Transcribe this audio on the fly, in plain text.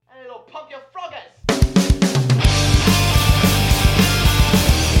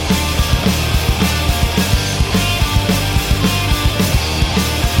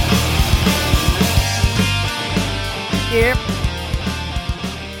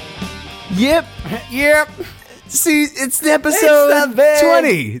Yep. Yep. See, it's the episode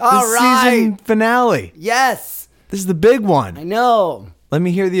 20. All the right. season finale. Yes. This is the big I one. know. Let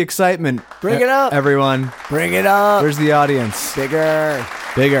me hear the excitement. Bring it up. Everyone. Bring it up. Where's the audience? Bigger.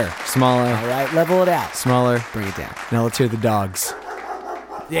 Bigger, smaller, All right, level it out. smaller. Bring it down. Now let's hear the dogs.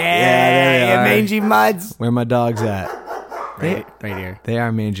 Yeah, there they you are. mangy muds. Where are my dogs at? Right here. They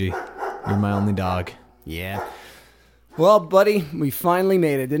are mangy. You're my only dog. Yeah. Well, buddy, we finally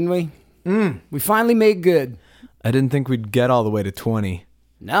made it, didn't we? We finally made good. I didn't think we'd get all the way to 20.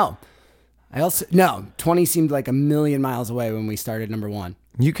 No. 20 seemed like a million miles away when we started number 1.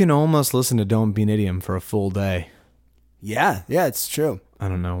 You can almost listen to Don't Be an Idiom for a full day. Yeah, it's true. I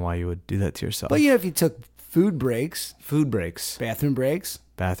don't know why you would do that to yourself. But if you took food breaks, Food breaks, bathroom breaks,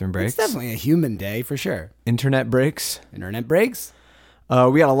 bathroom breaks, it's definitely a human day for sure. internet breaks. Internet breaks.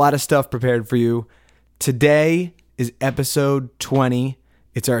 We got a lot of stuff prepared for you. Today is episode 20.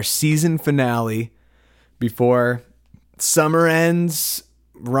 It's our season finale. Before summer ends,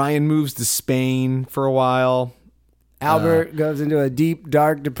 Ryan moves to Spain for a while. Albert goes into a deep,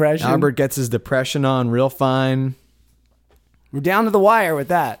 dark depression. Albert gets his depression on real fine. We're down to the wire with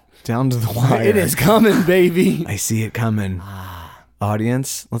that. Down to the wire. It is coming, baby. I see it coming.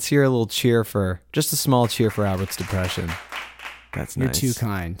 Audience, let's hear a little cheer just a small cheer for Albert's depression. That's You're nice. too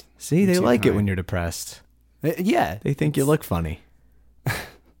kind. See, they too like it kind. when you're depressed. Yeah. They think you look funny.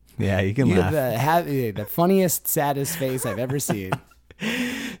 Yeah, you can You laugh. have the funniest, saddest face I've ever seen.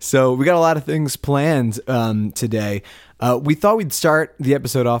 So we got a lot of things planned today. We thought we'd start the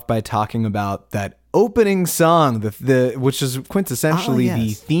episode off by talking about that opening song, which is quintessentially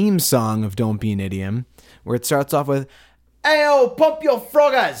the theme song of Don't Be an Idiom, where it starts off with, "Ayo, pump your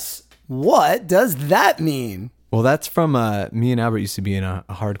froggers." What does that mean? Well, that's from me and Albert used to be in a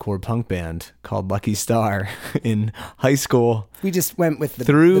hardcore punk band called Lucky Star in high school. We just went with the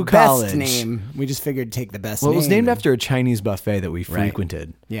Through college. best name. We just figured take the best Well, name. it was named after a Chinese buffet that we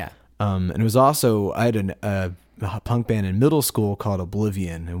frequented. Yeah. And it was also, I had a punk band in middle school called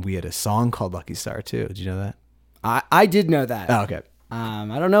Oblivion, and we had a song called Lucky Star too. Did you know that? I did know that. Oh, okay.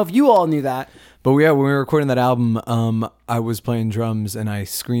 I don't know if you all knew that. But when we were recording that album, I was playing drums and I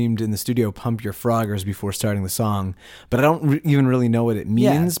screamed in the studio, "Pump your froggers" before starting the song. But I don't even really know what it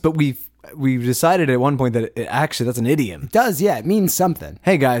means. Yeah. But we decided at one point that that's an idiom. It does, yeah. It means something.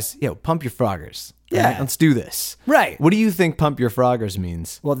 Hey guys, pump your froggers. Yeah. Right? Let's do this. Right. What do you think "pump your froggers"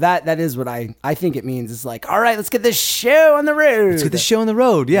 means? Well, that is what I think it means. It's like, all right, let's get this show on the road. Let's get the show on the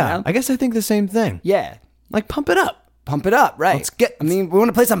road. Yeah. Yeah. I guess I think the same thing. Yeah. Like pump it up. Pump it up, right? We want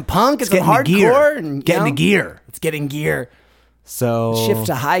to play some punk and some get into hardcore gear. and Get into gear. Let's get in gear. So Shift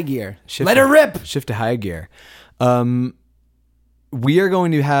to high gear. Shift Let to- her rip. Shift to high gear. We are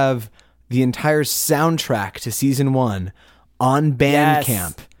going to have the entire soundtrack to season 1 on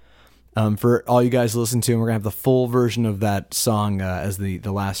Bandcamp. For all you guys to listen to, and we're gonna have the full version of that song as the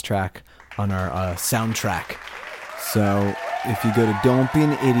last track on our soundtrack. So if you go to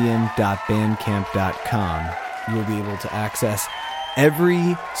don'tbeanidiom.bandcamp.com, you'll be able to access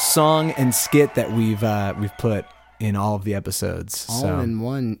every song and skit that we've put in all of the episodes. All in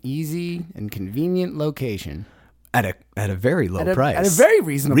one easy and convenient location. At a very low price. At a very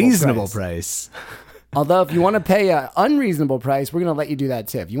reasonable price. Although if you want to pay an unreasonable price, we're going to let you do that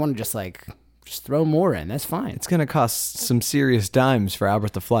too. If you want to just throw more in, that's fine. It's going to cost some serious dimes for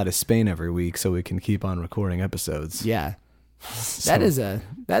Albert to fly to Spain every week so we can keep on recording episodes. Yeah. That is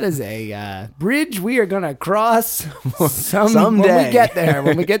a bridge we are going to cross Someday. when we get there,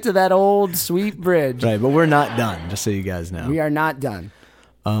 when we get to that old sweet bridge. Right, but we're not done, just so you guys know. We are not done.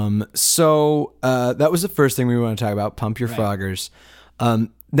 So that was the first thing we want to talk about, Pump Your Froggers.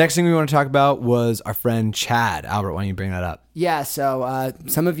 Next thing we want to talk about was our friend Chad. Albert, why don't you bring that up? Yeah, so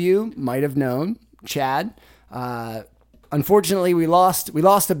some of you might have known Chad. Unfortunately, we lost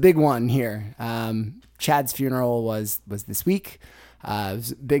a big one here. Chad's funeral was this week. It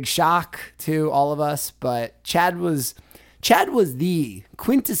was a big shock to all of us, but Chad was the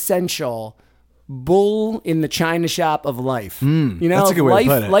quintessential bull in the china shop of life. that's a good way to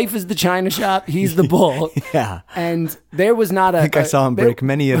put it. Life is the china shop. He's the bull. Yeah. And there was not I think I saw him break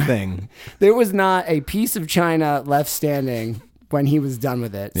many a thing. There was not a piece of china left standing when he was done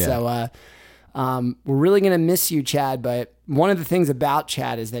with it. Yeah. So we're really going to miss you, Chad. But one of the things about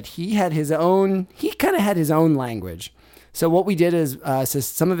Chad is that he kind of had his own language. So what we did is so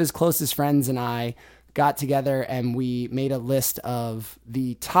some of his closest friends and I got together and we made a list of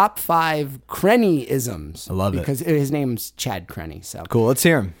the top 5 Krenny-isms. I love it. Because his name's Chad Krenny. So Cool, let's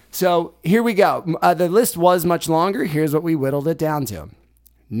hear him. So here we go. The list was much longer. Here's what we whittled it down to.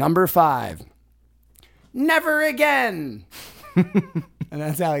 Number 5. Never again. And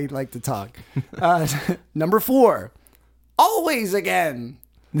that's how he'd like to talk. Number 4, always again.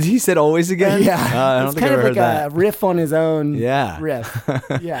 He said always again? Yeah. I don't it's think kind I've of heard like that. a riff on his own Yeah. riff.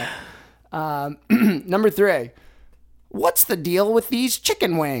 Yeah. Number 3, what's the deal with these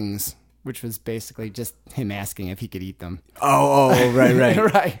chicken wings? Which was basically just him asking if he could eat them. Oh, right.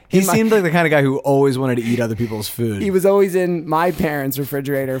 Right. He seemed like the kind of guy who always wanted to eat other people's food. He was always in my parents'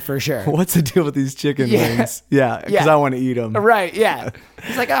 refrigerator for sure. What's the deal with these chicken wings? Yeah, because I want to eat them. Right, yeah.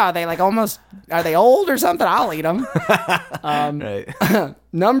 He's like, oh, are they like almost, are they old or something? I'll eat them. Right.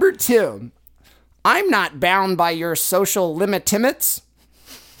 Number 2, I'm not bound by your social limits.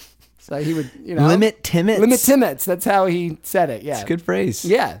 So he would, Limit Timmets. That's how he said it. Yeah. It's a good phrase.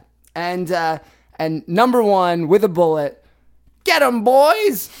 Yeah. And number 1 with a bullet, get 'em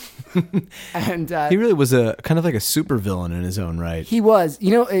boys. And He really was a kind of like a supervillain in his own right. he was,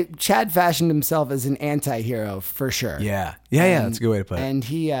 Chad fashioned himself as an anti-hero for sure. Yeah. That's a good way to put it. And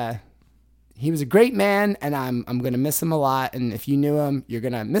he was a great man, and I'm going to miss him a lot. And if you knew him, you're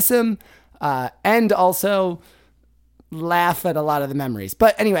going to miss him. And also laugh at a lot of the memories.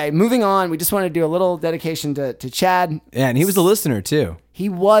 But anyway, moving on, we just want to do a little dedication to Chad. Yeah, and he was a listener too. He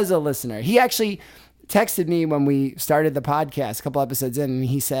was a listener. He actually texted me when we started the podcast a couple episodes in, and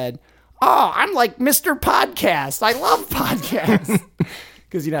he said, oh, I'm like Mr. Podcast. I love podcasts.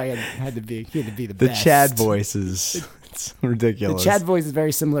 Because, he had to be the best. The Chad voice is it's ridiculous. The Chad voice is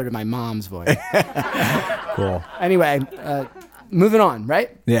very similar to my mom's voice. Cool. Anyway, moving on,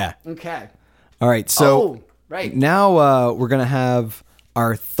 right? Yeah. Okay. All right, so right. now we're going to have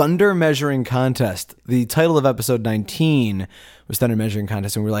our Thunder Measuring Contest. The title of episode 19 was Thunder Measuring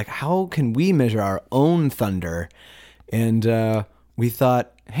Contest, and we're like, how can we measure our own thunder? And we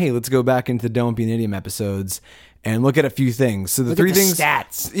thought, hey, let's go back into the Don't Be an Idiom episodes and look at a few things. So the three things,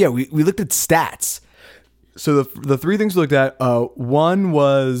 stats. Yeah, we looked at stats. So the 3 things we looked at, one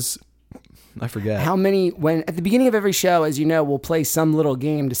was, I forget. How many, when at the beginning of every show, as you know, we'll play some little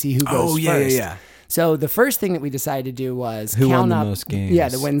game to see who goes first. Yeah. So the first thing that we decided to do was Who count won the up, most games. Yeah,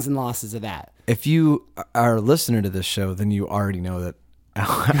 the wins and losses of that. If you are a listener to this show, then you already know that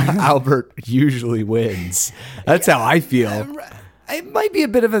Albert usually wins. That's how I feel. It might be a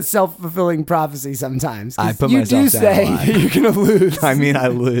bit of a self-fulfilling prophecy sometimes. I put you myself do down say a lot. you're going to lose. I mean, I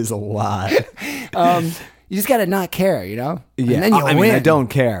lose a lot. You just got to not care, Yeah, And then you'll I win. mean, I don't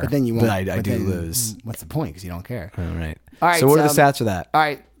care. But then you won't. But I do then lose. What's the point? Because you don't care. All right. All right. So what are the stats for that? All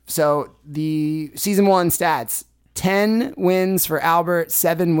right. So the season 1 stats: 10 wins for Albert,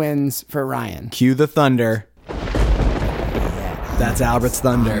 7 wins for Ryan. Cue the thunder. That's Albert's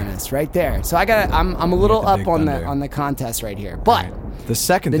thunder. Honest, right there. So I'm a little the up big on thunder. the contest right here. But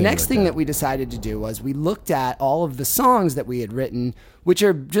The next thing that we decided to do was we looked at all of the songs that we had written, which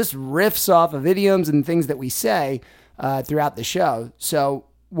are just riffs off of idioms and things that we say throughout the show. So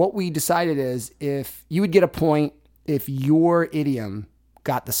what we decided is if you would get a point if your idiom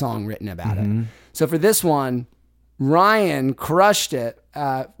got the song written about it. So for this one, Ryan crushed it.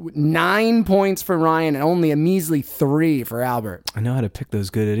 9 points for Ryan and only a measly 3 for Albert. I know how to pick those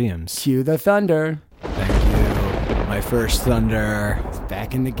good idioms. Cue the thunder. Thank you. My first thunder. It's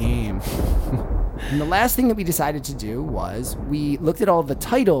back in the game. And the last thing that we decided to do was we looked at all the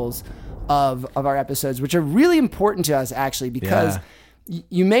titles of our episodes, which are really important to us actually because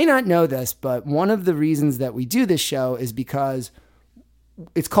you may not know this, but one of the reasons that we do this show is because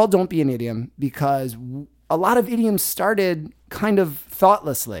it's called Don't Be an Idiom because a lot of idioms started kind of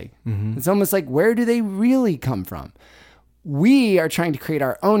thoughtlessly. It's almost like, where do they really come from? We are trying to create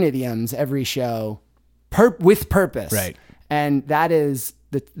our own idioms every show with purpose. Right. And that is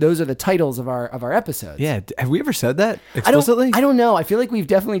those are the titles of our episodes. Yeah. Have we ever said that explicitly? I don't know. I feel like we've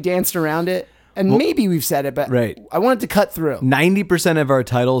definitely danced around it. And maybe we've said it, but I wanted to cut through. 90% of our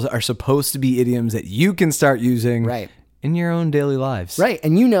titles are supposed to be idioms that you can start using in your own daily lives. Right.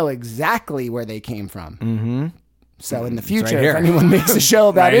 And you know exactly where they came from. So in the future, right if anyone makes a show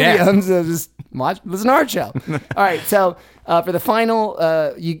about Right idioms, just listen to our show. All right. So for the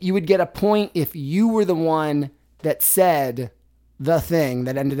final, you would get a point if you were the one that said the thing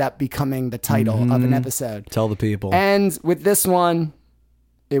that ended up becoming the title of an episode. Tell the people. And with this one,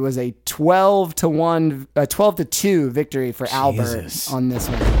 it was a 12-2 victory for Albert on this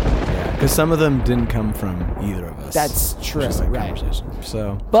one. Yeah, because some of them didn't come from either of us. That's true, right?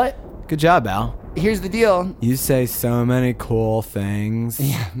 So, but good job, Al. Here's the deal. You say so many cool things.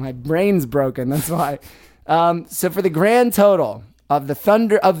 Yeah, my brain's broken. That's why. So for the grand total of the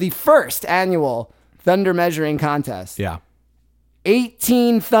first annual Thunder Measuring Contest,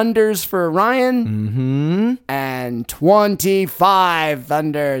 18 thunders for Ryan, and 25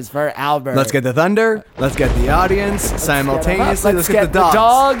 thunders for Albert. Let's get the thunder. Let's get the audience simultaneously. Let's get the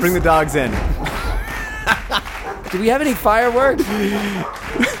dogs. Bring the dogs in. Do we have any fireworks?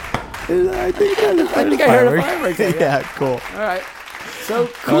 I think I heard a firework. Yeah, cool. All right. So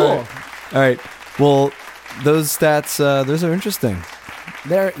cool. All right. Well, those stats, those are interesting.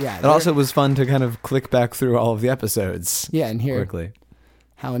 It also was fun to kind of click back through all of the episodes. Yeah, and hear quickly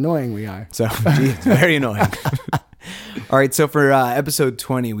how annoying we are. So, it's very annoying. All right, so for episode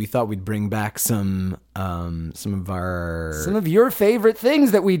 20, we thought we'd bring back some of your favorite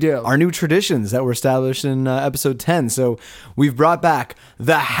things that we do. Our new traditions that were established in episode 10. So we've brought back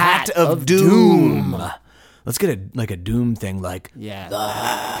the Hat of Doom. Let's get a Doom thing, like the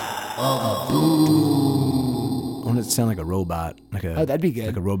Hat of Doom. I want it to sound like a robot, that'd be good,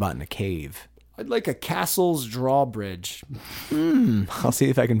 like a robot in a cave. I'd like a castle's drawbridge. I'll see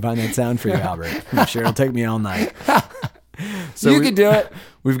if I can find that sound for you, Albert. I'm sure it'll take me all night. So you can do it.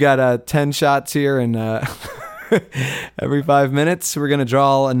 We've got 10 shots here, and every 5 minutes we're gonna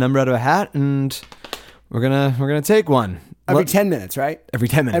draw a number out of a hat, and we're gonna take one. Every 10 minutes, right? Every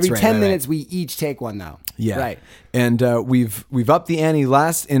 10 minutes. Every 10 minutes, we each take one, though. Yeah, right. And we've upped the ante.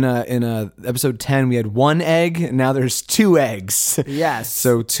 Last in episode 10, we had 1 egg, and now there's 2 eggs. Yes.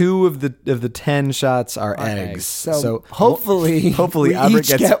 So 2 of the 10 shots are eggs. So hopefully Albert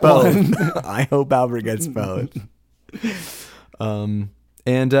gets both. One. I hope Albert gets both. And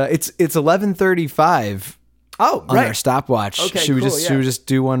it's 11:35. Oh, on right. our stopwatch. Okay, should we just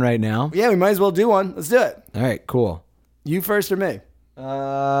do one right now? Yeah, we might as well do one. Let's do it. All right, cool. You first or me?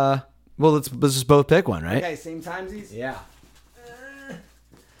 Well, let's just both pick one, right? Okay, same timesies? Yeah.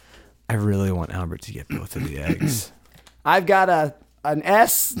 I really want Albert to get both of the eggs. I've got an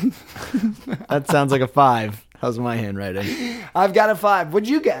S. That sounds like a 5. How's my handwriting? I've got a 5. What'd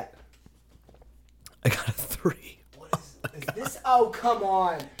you get? I got a 3. Is this? Oh, come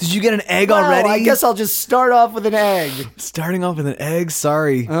on. Did you get an egg already? I guess I'll just start off with an egg. Starting off with an egg?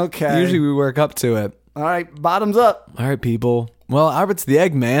 Sorry. Okay. Usually we work up to it. All right, bottoms up. All right, people. Well, Albert's the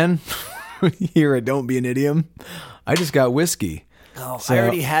egg man. Here at Don't Be an Idiom. I just got whiskey. Oh, so,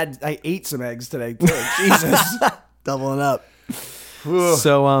 I ate some eggs today, too. Jesus. Doubling up.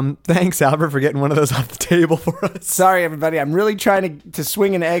 So, thanks, Albert, for getting one of those off the table for us. Sorry, everybody. I'm really trying to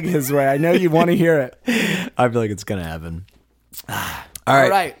swing an egg his way. I know you want to hear it. I feel like it's going to happen. All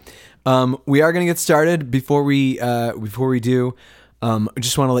right. We are going to get started. Before we do, I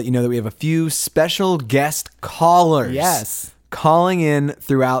just want to let you know that we have a few special guest callers. Yes. Calling in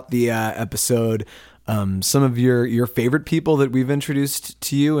throughout the episode. Some of your favorite people that we've introduced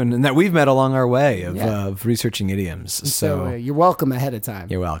to you and that we've met along our way of researching idioms. So you're welcome ahead of time.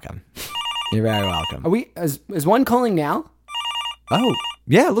 You're welcome. You're very welcome. Is one calling now? Oh,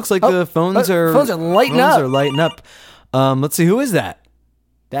 yeah. It looks like the phones are lighting up. Let's see. Who is that?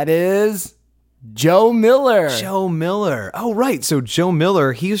 That is Joe Miller. Joe Miller. Oh, right. So Joe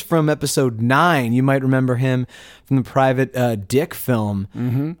Miller, he's from episode 9. You might remember him from the Private Dick film,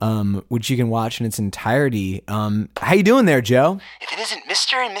 which you can watch in its entirety. How you doing there, Joe? If it isn't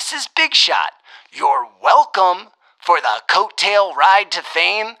Mr. and Mrs. Big Shot, you're welcome for the coattail ride to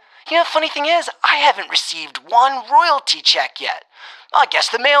fame. You know, funny thing is, I haven't received one royalty check yet. I guess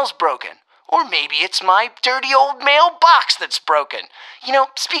the mail's broken. Or maybe it's my dirty old mailbox that's broken. You know,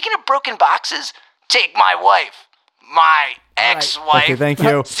 speaking of broken boxes, take my wife. My ex-wife. Okay, thank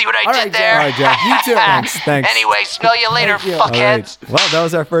you. See what I did there? All right, Joe. You too. Thanks. Anyway, smell you later, fuckheads. All right. Well, that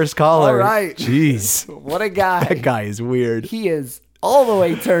was our first caller. All right. Jeez. What a guy. That guy is weird. He is all the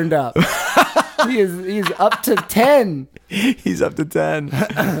way turned up. He's up to 10. He's up to 10.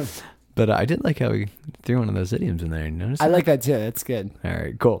 But I did like how he threw one of those idioms in there. You notice I that? like that too. That's good. All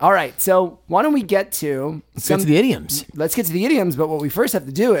right, cool. All right, so why don't we get to the idioms? Let's get to the idioms, but what we first have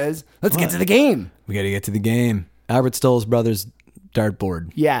to do is let's get to the game. We got to get to the game. Albert stole his brother's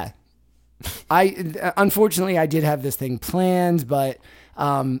dartboard. Yeah. Unfortunately I did have this thing planned, but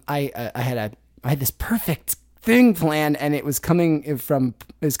I had this perfect thing planned, and it was coming from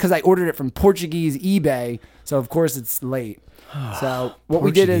because I ordered it from Portuguese eBay, so of course it's late. So what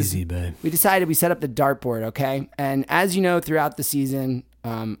we did is we decided we set up the dartboard, okay? And as you know, throughout the season,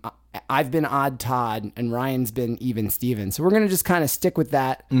 I've been odd Todd and Ryan's been even Steven. So we're going to just kind of stick with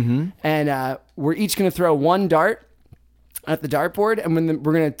that. Mm-hmm. And we're each going to throw one dart at the dartboard, and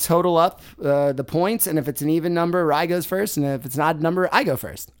we're going to total up the points. And if it's an even number, Ryan goes first. And if it's an odd number, I go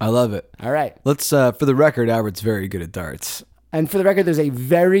first. I love it. All right. Let's, for the record, Albert's very good at darts. And for the record, there's a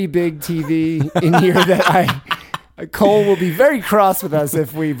very big TV in here that Cole will be very cross with us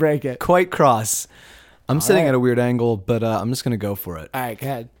if we break it. Quite cross. I'm sitting at a weird angle, but I'm just gonna go for it. All right, go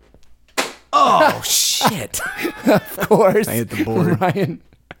ahead. Oh shit! Of course. I hit the board. Ryan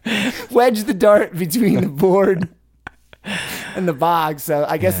wedged the dart between the board and the box. So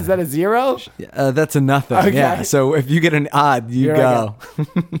I guess, is that a 0? That's a nothing. Okay. Yeah. So if you get an odd, you Here I go.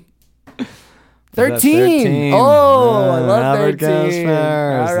 13. Oh, I love Albert 13. goes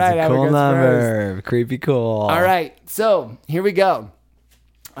first. All right, It's a Albert cool goes number. Creepy cool. All right, so here we go.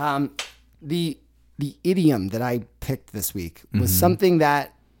 The idiom that I picked this week was something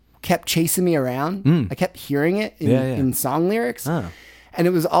that kept chasing me around. I kept hearing it in song lyrics. And it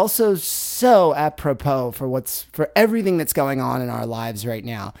was also so apropos for everything that's going on in our lives right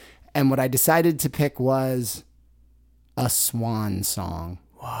now. And what I decided to pick was a swan song.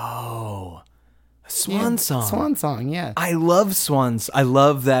 Whoa. A swan song. Swan song, yeah. I love swans. I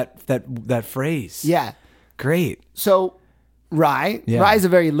love that phrase. Yeah. Great. So Rye is a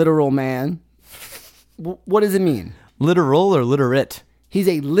very literal man. What does it mean? Literal or literate? He's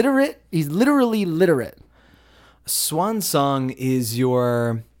literally literate. Swan song is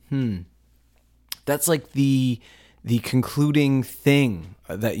your that's like the concluding thing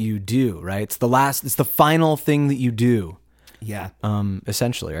that you do, right? It's the final thing that you do. Yeah.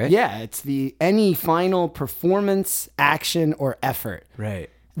 Essentially, right? Yeah, it's any final performance, action, or effort. Right.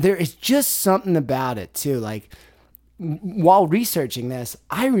 There is just something about it too. Like while researching this,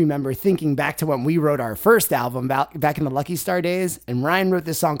 I remember thinking back to when we wrote our first album back in the Lucky Star days, and Ryan wrote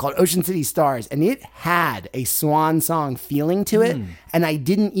this song called Ocean City Stars, and it had a swan song feeling to it, and I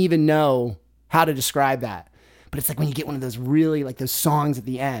didn't even know how to describe that. But it's like when you get one of those really like those songs at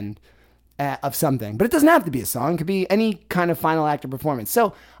the end of something. But it doesn't have to be a song. It could be any kind of final act or performance.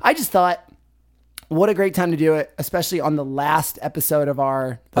 So I just thought, what a great time to do it, especially on the last episode of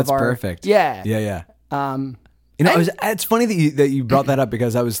our... That's perfect. Yeah. Yeah. It's funny that you brought that up,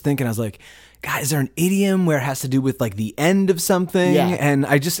 because I was thinking, I was like, God, is there an idiom where it has to do with like the end of something? Yeah. And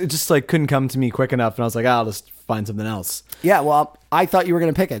it just like couldn't come to me quick enough. And I was like, I'll just find something else. Yeah, well, I thought you were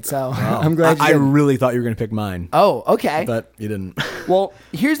going to pick it, so I'm glad you I did. really thought you were going to pick mine. Oh, okay. But you didn't. Well,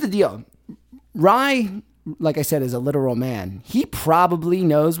 here's the deal. Rye, like I said, is a literal man. He probably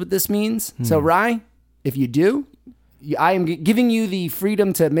knows what this means. So Rye, if you do, I am giving you the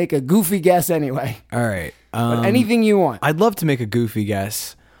freedom to make a goofy guess anyway. All right. But anything you want. I'd love to make a goofy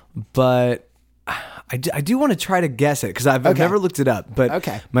guess, but I do want to try to guess it, because I've never looked it up.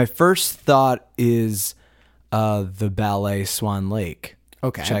 But my first thought is the ballet Swan Lake.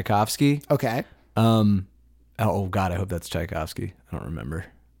 Okay. Tchaikovsky. Okay. Oh God, I hope that's Tchaikovsky. I don't remember.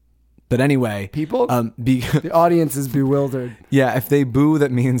 But anyway, people, the audience is bewildered. Yeah, if they boo, that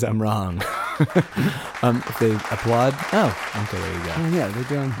means I'm wrong. If they applaud, okay, there you go. Oh, yeah, they're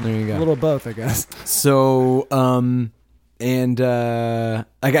doing there you go. A little both, I guess. So, I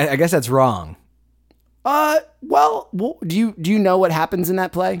guess that's wrong. Well, do you know what happens in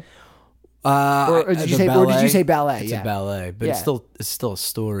that play? Or did you say ballet? Or did you say ballet? It's a ballet, but it's still a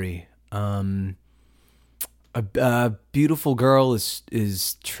story. A beautiful girl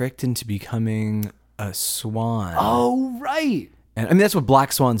is tricked into becoming a swan. Oh, right. And I mean, that's what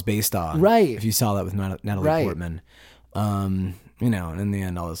Black Swan's based on. Right. If you saw that with Natalie Portman. And in the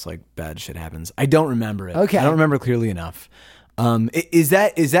end, all this like bad shit happens. I don't remember it. Okay. I don't remember clearly enough. Is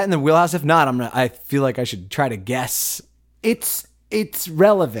that in the wheelhouse? If not, I feel like I should try to guess. It's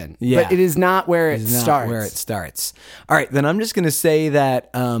relevant, but it is not where it starts. All right, then I'm just going to say that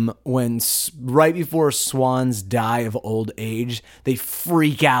when right before swans die of old age, they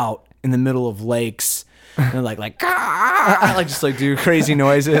freak out in the middle of lakes. And they're like just like do crazy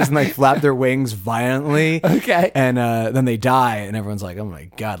noises and like flap their wings violently. Okay. And then they die, and everyone's like, "Oh my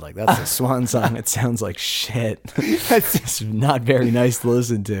God, like that's a swan song. It sounds like shit. It's not very nice to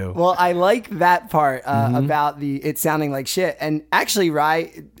listen to." Well, I like that part about it sounding like shit. And actually,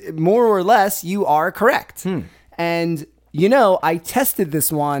 Rye, more or less, you are correct. And I tested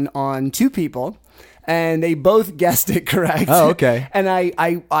this one on 2 people, and they both guessed it correct. Oh, okay. And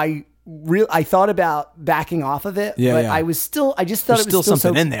I thought about backing off of it, but I just thought There's it was still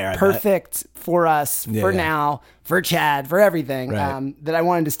something so in there, perfect for us, now, for Chad, for everything, right. that I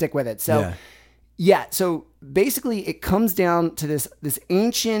wanted to stick with it. So, so basically it comes down to this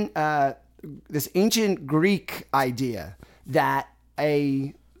ancient Greek idea that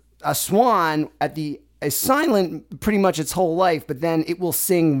a swan is silent pretty much its whole life, but then it will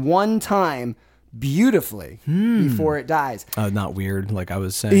sing one time beautifully before it dies. Not weird, like I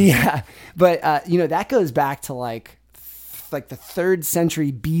was saying. Yeah, but that goes back to like the 3rd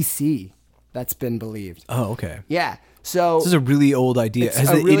century BC. That's been believed. Oh, okay. Yeah. So this is a really old idea. It's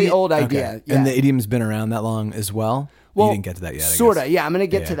a really old idea. Okay. Yeah. And the idiom's been around that long as well? Well, you didn't get to that yet. Sort of. Yeah, I'm going to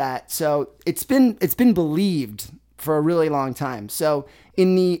get to that. So it's been believed for a really long time. So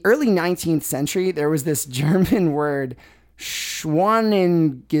in the early 19th century, there was this German word,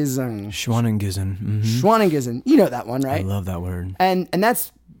 Schwanengesang. Schwanengesang. Mm-hmm. Schwanengesang. You know that one, right? I love that word. And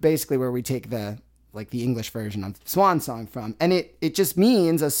that's basically where we take the English version of Swan Song from. And it just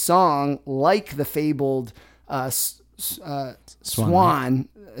means a song like the fabled swan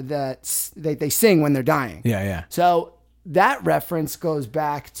that they sing when they're dying. Yeah. So that reference goes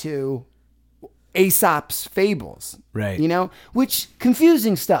back to Aesop's fables, right? Which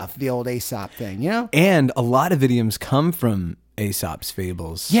confusing stuff, the old Aesop thing, And a lot of idioms come from Aesop's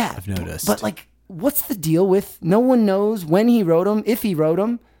fables. Yeah, I've noticed. But what's the deal with? No one knows when he wrote them, if he wrote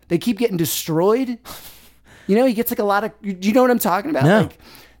them. They keep getting destroyed. He gets a lot of. Do you know what I'm talking about? No.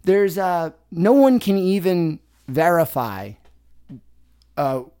 There's no one can even verify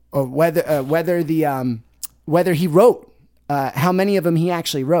whether he wrote how many of them he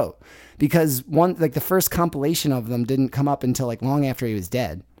actually wrote. Because the first compilation of them didn't come up until long after he was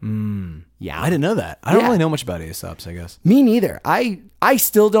dead. Yeah, I didn't know that. I don't really know much about Aesop's, I guess. Me neither. I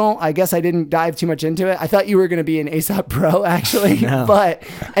still don't. I guess I didn't dive too much into it. I thought you were going to be an Aesop pro, actually. No. But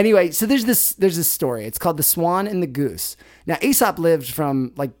anyway, so there's this story. It's called The Swan and the Goose. Now, Aesop lived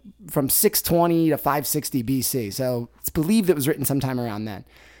from 620 to 560 BC. So it's believed it was written sometime around then.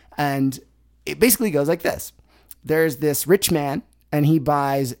 And it basically goes like this. There's this rich man, and he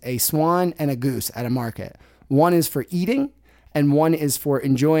buys a swan and a goose at a market. One is for eating, and one is for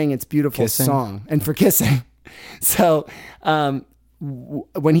enjoying its beautiful song and for kissing. So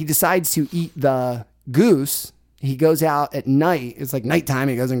when he decides to eat the goose, he goes out at night. It's like nighttime.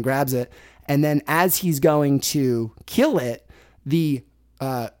 He goes and grabs it. And then as he's going to kill it, the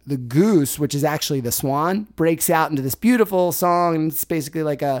goose, which is actually the swan, breaks out into this beautiful song. And it's basically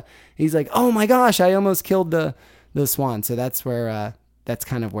he's like, oh my gosh, I almost killed the swan. So that's where, that's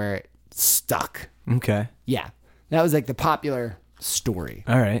kind of where it stuck. Okay. Yeah. That was the popular story.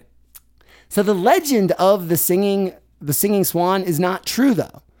 All right. So the legend of the singing swan is not true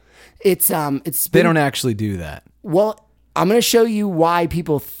though. They don't actually do that. Well, I'm going to show you why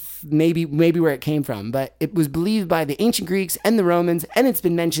people maybe where it came from, but it was believed by the ancient Greeks and the Romans, and it's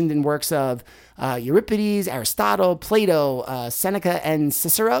been mentioned in works of Euripides, Aristotle, Plato, Seneca, and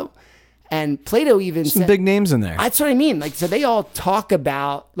Cicero. And Plato even some big names in there. That's what I mean. So they all talk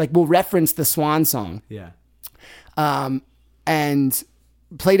about, we'll reference the swan song. Yeah. And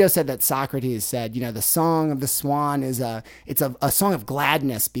Plato said that Socrates said, the song of the swan is a song of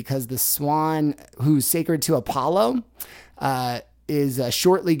gladness because the swan who's sacred to Apollo is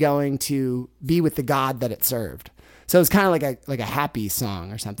shortly going to be with the god that it served. So it's kind of like a happy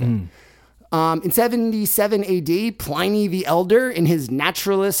song or something. In 77 AD, Pliny the Elder, in his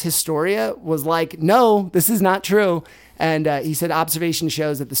Naturalis Historia, was like, no, this is not true. And he said observation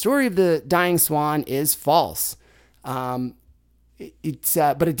shows that the story of the dying swan is false. But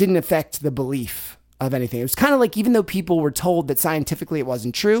it didn't affect the belief of anything. It was kind of like, even though people were told that scientifically it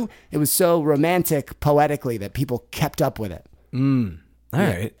wasn't true, it was so romantic poetically that people kept up with it. All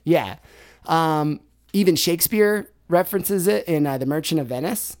right. Yeah. Even Shakespeare references it in The Merchant of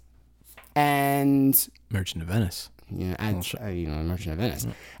Venice. And Merchant of Venice. Merchant of Venice.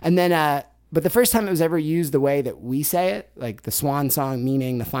 And then, but the first time it was ever used the way that we say it, like the swan song,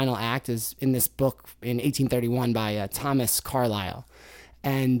 meaning the final act, is in this book in 1831 by Thomas Carlyle.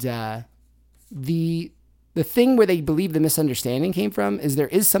 And the thing where they believe the misunderstanding came from is there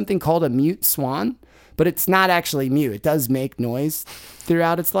is something called a mute swan, but it's not actually mute. It does make noise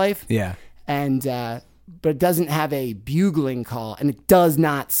throughout its life. Yeah. And but it doesn't have a bugling call, and it does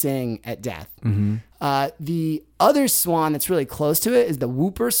not sing at death. Mm-hmm. The other swan that's really close to it is the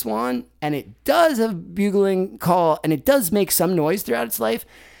whooper swan, and it does have a bugling call, and it does make some noise throughout its life,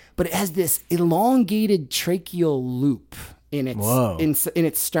 but it has this elongated tracheal loop in its in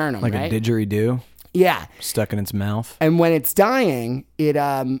its sternum, like right? a didgeridoo. Yeah, stuck in its mouth. And when it's dying, it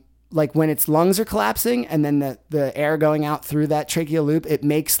when its lungs are collapsing, and then the air going out through that tracheal loop, it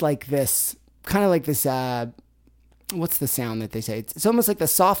makes this. Kind of like this, what's the sound that they say? It's almost like the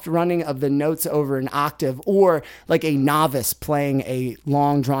soft running of the notes over an octave, or like a novice playing a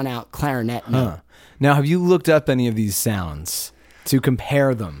long, drawn-out clarinet note. Now, have you looked up any of these sounds to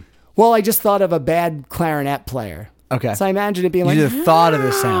compare them? Well, I just thought of a bad clarinet player. Okay. So I imagine it being you just thought of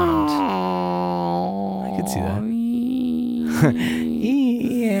the sound. I could see that.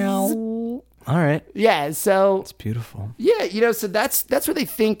 All right. Yeah, so it's beautiful. Yeah, so that's where they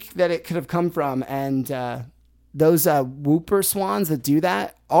think that it could have come from, and those whooper swans that do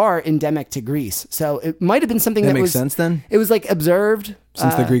that are endemic to Greece. So it might have been something that makes sense then. It was observed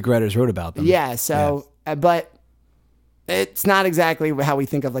since the Greek writers wrote about them. Yeah. So, but It's not exactly how we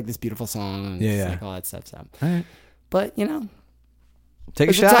think of like this beautiful song and like all that stuff. So. All right. But, take a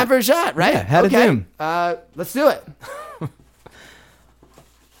it's shot. time for a shot, right? Yeah, had a doom. Let's do it.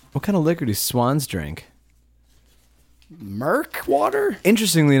 What kind of liquor do swans drink? Merc water?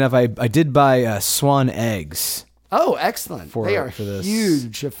 Interestingly enough, I did buy swan eggs. Oh, excellent. They are for this.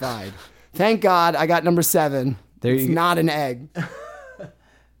 huge-ified. Thank God I got number 7. It's not an egg.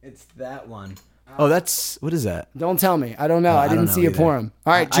 It's that one. Oh, that's... What is that? Don't tell me. I don't know. I didn't see you pour them.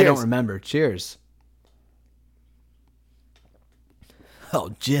 All right, cheers. I don't remember. Cheers.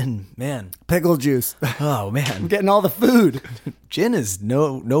 Oh, gin, man. Pickle juice. Oh, I'm man. getting all the food. Gin is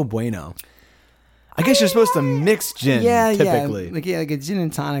no bueno. I guess you're supposed to mix gin, typically. Yeah. Like a gin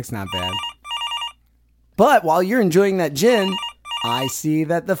and tonic's not bad. But while you're enjoying that gin, I see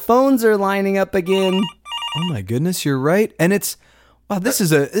that the phones are lining up again. Oh, my goodness, you're right. And it's... Wow, this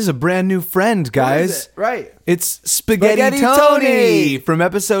is a brand new friend, guys. Right. It's Spaghetti Tony from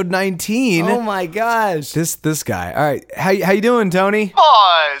episode 19. Oh my gosh. This guy. All right. How you doing, Tony?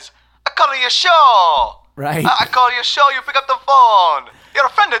 Boys, I call your show. Right. I call your show, you pick up the phone. You're a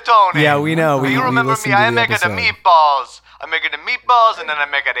friend of Tony. Yeah, we know. You remember listened me, to I the make it the episode. meatballs. I make it the meatballs and then I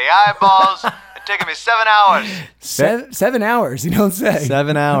make it the eyeballs. It taking me 7 hours. 7 hours, you don't say.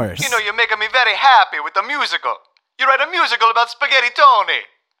 7 hours. You know, you're making me very happy with the musical. You write a musical about Spaghetti Tony.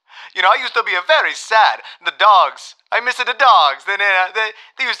 You know, I used to be very sad. The dogs. I miss the dogs.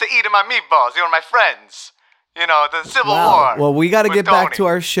 They used to eat my meatballs. They were my friends. You know, the Civil War. Well, we got to get back to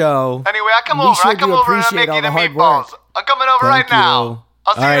our show. Anyway, I come We over sure and do I make appreciate you all the the hard meatballs. work. I'm coming over Thank right now. you.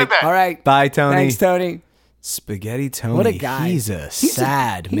 I'll see you in a bit. All right. Bye, Tony. Thanks, Tony. Spaghetti Tony. What a guy. He's a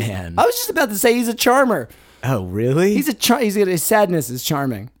sad man. I was just about to say he's a charmer. Oh, really? His sadness is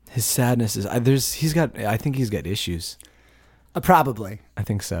charming. His sadness is... I think he's got issues. Probably. I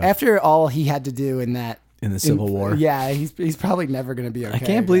think so. After all he had to do in the Civil War. Yeah, he's probably never going to be okay. I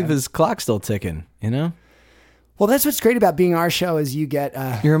can't believe again. his clock's still ticking, you know? Well, that's what's great about being our show is you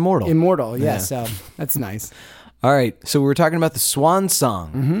get... You're immortal. Immortal, yeah, Yeah. so that's nice. All right, so we were talking about the swan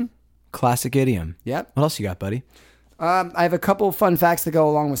song. Mm-hmm. Classic idiom. Yep. What else you got, buddy? I have a couple fun facts that go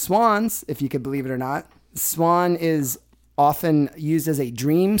along with swans, if you could believe it or not. Swan is often used as a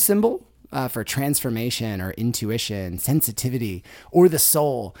dream symbol for transformation or intuition, sensitivity, or the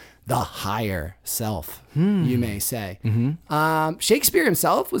soul, the higher self, you may say. Mm-hmm. Shakespeare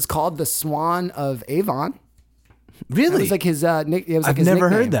himself was called the Swan of Avon. Really? It was like his nickname. I've never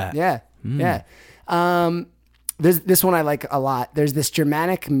heard that. Yeah, yeah. There's this one I like a lot. There's this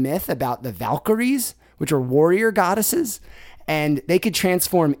Germanic myth about the Valkyries, which are warrior goddesses, and they could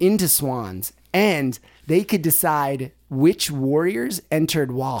transform into swans, and they could decide which warriors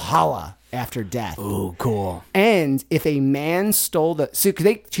entered Valhalla after death. Oh, cool. And if a man stole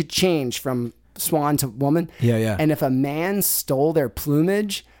they could change from swan to woman. Yeah, yeah. And if a man stole their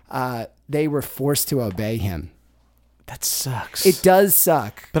plumage, they were forced to obey him. That sucks. It does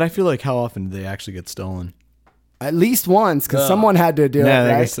suck. But I feel like how often do they actually get stolen? At least once, because someone had to do it,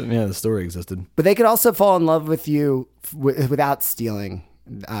 I right? guess, the story existed. But they could also fall in love with you without stealing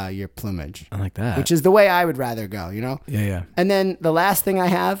your plumage. I like that. Which is the way I would rather go, you know? Yeah, yeah. And then the last thing I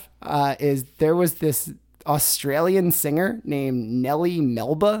have is there was this Australian singer named Nellie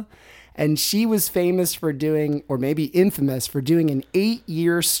Melba, and she was famous for doing, or maybe infamous for doing, an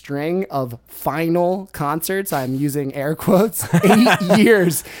 8-year string of final concerts. I'm using air quotes, 8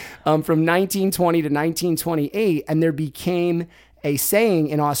 years from 1920 to 1928. And there became a saying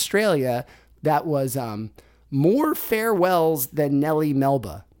in Australia that was more farewells than Nellie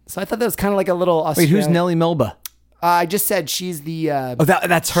Melba. So I thought that was kind of like a little Australian. Wait, who's Nellie Melba? I just said she's the...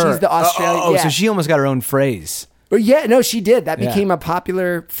 that's her. She's the Australian... Oh, yeah. so she almost got her own phrase. Yeah, no, she did. That Yeah. became a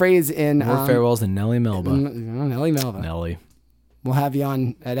popular phrase in... More farewells than Nellie Melba. Nellie Melba. Nellie. We'll have you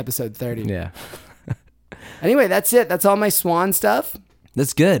on at episode 30. Yeah. Anyway, that's it. That's all my swan stuff.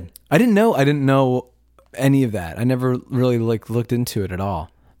 That's good. I didn't know any of that. I never really looked into it at all.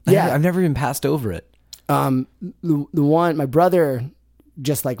 Yeah. I've never even passed over it. The one, my brother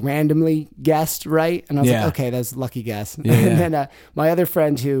just like randomly guessed right. And I was Yeah. like, okay, that's a lucky guess. Yeah, yeah. And then my other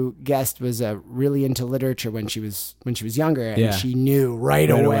friend who guessed was really into literature when she was younger. And Yeah. she knew right Right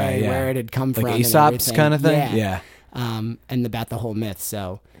away away, yeah. where it had come Like from. and Aesop's everything. kind of thing? Yeah. And about the whole myth.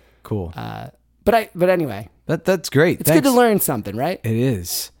 So, Cool. but anyway, That's great. it's good to learn something, right? It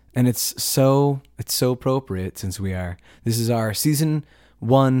is. And it's so appropriate since this is our season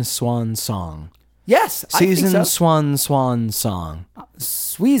 1 swan song. Yes, Season I think so. swan song.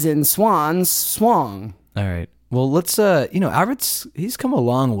 Sweezen, swans, swong. All right. Well, let's Albert's he's come a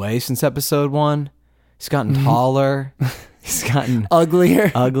long way since episode 1. He's gotten taller. He's gotten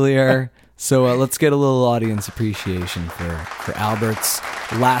Uglier. uglier. So let's get a little audience appreciation for Albert's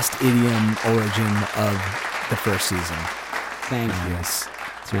last idiom origin of the first season. Thank you. Nice.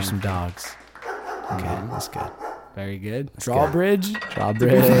 Let's hear some dogs. Okay, that's good. Very good. Drawbridge.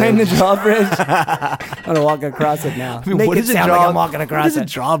 Drawbridge. Behind the drawbridge. I'm gonna walk across it now. Make what it does a sound like I'm walking across What does a it.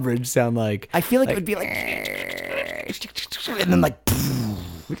 drawbridge sound like? I feel like it would be like, and then like.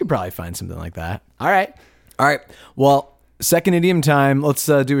 We could probably find something like that. All right. All right. Well, second idiom time. Let's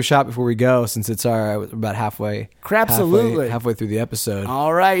do a shot before we go, since it's about halfway. Crapsolutely. Halfway through the episode.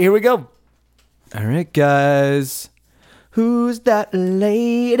 All right. Here we go. All right, guys. Who's that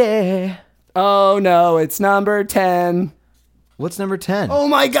lady? Oh no, it's number 10. What's number 10? Oh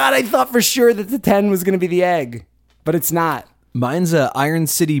my God, I thought for sure that the 10 was going to be the egg, but it's not. Mine's Iron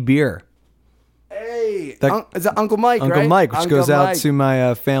City Beer. Hey, That- is it Uncle Mike, Uncle right? Mike, which Uncle goes out Mike. to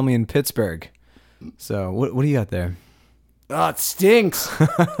my family in Pittsburgh. So what do you got there? Oh, it stinks.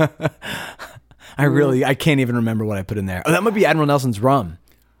 I can't even remember what I put in there. Oh, that might be Admiral Nelson's rum.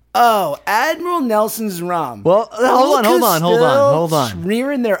 Oh, Admiral Nelson's rum. Well, hold on.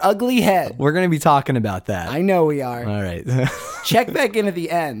 Rearing their ugly head. We're going to be talking about that. I know we are. All right. Check back in at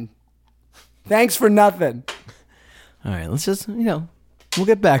the end. Thanks for nothing. All right, let's just, we'll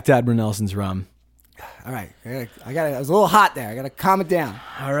get back to Admiral Nelson's rum. All right, I was a little hot there. I got to calm it down.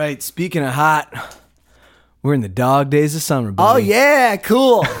 All right, speaking of hot, we're in the dog days of summer, Oh buddy. yeah,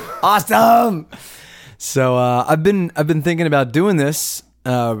 cool, awesome. So I've been thinking about doing this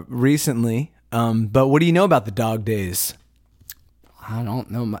recently, but what do you know about the dog days? I don't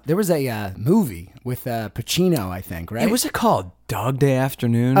know. There was a movie with Pacino, I think, right? Hey, what's it called? Dog Day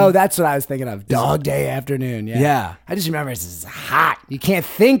Afternoon? Oh, that's what I was thinking of. Dog Day Afternoon. Yeah. Yeah. I just remember it's hot. You can't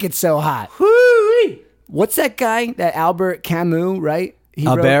think it's so hot. Whoo-wee. What's that guy? That Albert Camus, right?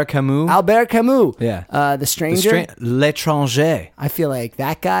 Albert Camus? Albert Camus. Yeah. The Stranger. L'étranger. I feel like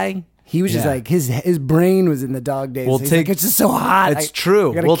that guy. He was just Yeah. like his brain was in the dog days. Well, He's like, it's just so hot. It's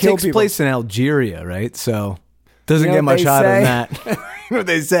true. I gotta Well, it kill takes people. place in Algeria, right? So doesn't You know get what much they hotter than say? that. What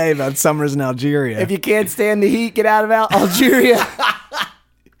they say about summers in Algeria. If you can't stand the heat, get out of Algeria.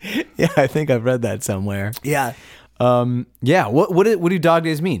 Yeah, I think I've read that somewhere. Yeah. Yeah. What do dog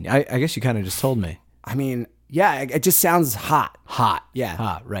days mean? I guess you kind of just told me. I mean, yeah, it just sounds hot. Hot. Yeah.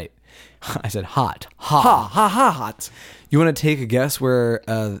 Hot. Right. I said hot. Ha ha ha hot. You want to take a guess where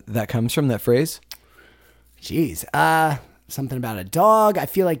that comes from? That phrase? Jeez. Something about a dog. I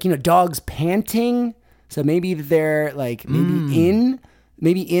feel like, dogs panting. So maybe they're like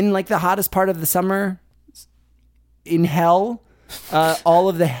maybe in like the hottest part of the summer in hell. All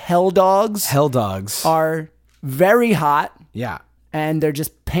of the hell dogs Hell dogs. are very hot Yeah. and they're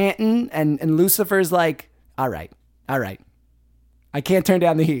just panting and Lucifer's like, all right. I can't turn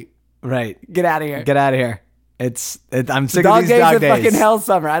down the heat. Right. Get out of here. Get out of here. I'm sick Dog of these days dog are days. fucking hell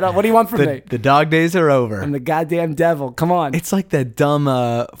summer. What do you want from me? The dog days are over. I'm the goddamn devil. Come on. It's like that dumb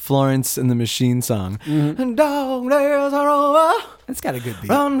Florence and the Machine song. Mm-hmm. And dog days are over. That's got a good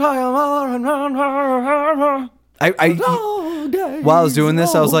beat. Run for your mother and run for her. While I was doing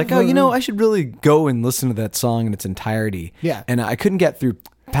this, I was like, I should really go and listen to that song in its entirety. Yeah. And I couldn't get through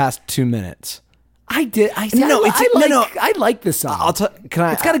past 2 minutes. I did. I like this song. It's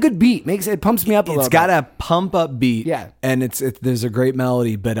got a good beat. It pumps me up a little. It's got a pump up beat. Yeah. And there's a great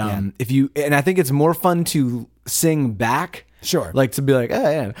melody, but and I think it's more fun to sing back. Sure. Like to be like,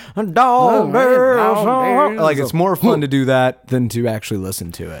 hey, dog days. Like it's more fun to do that than to actually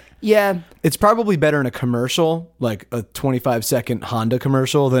listen to it. Yeah. It's probably better in a commercial, like a 25-second Honda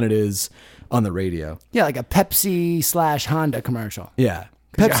commercial, than it is on the radio. Yeah, like a Pepsi/Honda commercial. Yeah.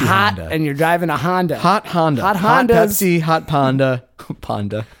 You're Pepsi hot Honda. and you're driving a Honda. Hot Honda. Hot Hot Hondas. Pepsi, hot Panda.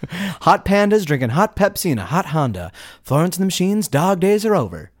 Panda. Hot pandas drinking hot Pepsi and a hot Honda. Florence and the Machine's dog days are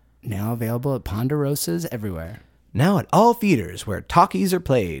over. Now available at Ponderosas everywhere. Now at all theaters where talkies are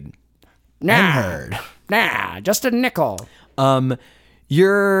played and heard. Nah, just a nickel.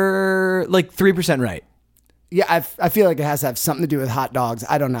 You're like 3% right. Yeah, I feel like it has to have something to do with hot dogs.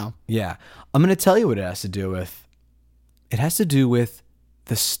 I don't know. Yeah. I'm going to tell you what it has to do with. It has to do with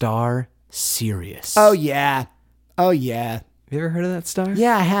the star Sirius. Oh, yeah. Oh, yeah. Have you ever heard of that star?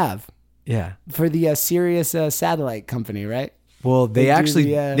 Yeah, I have. Yeah. For the Sirius satellite company, right? Well, they do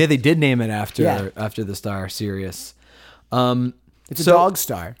actually, the, they did name it after Yeah. after the star Sirius. It's a dog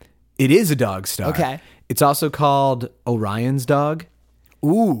star. It is a dog star. Okay. It's also called Orion's dog.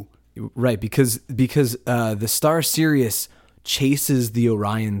 Ooh. Right, because the star Sirius chases the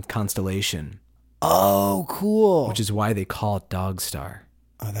Orion constellation, Oh, cool. which is why they call it Dog Star.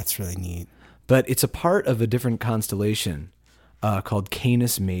 Oh, that's really neat. But it's a part of a different constellation called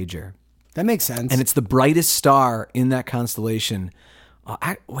Canis Major. That makes sense. And it's the brightest star in that constellation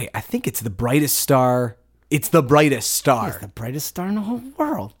Wait, I think it's the brightest star. It's the brightest star. It's the brightest star in the whole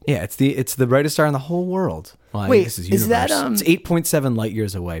world. Yeah, it's the brightest star in the whole world. Well, Wait, this is that, it's 8.7 light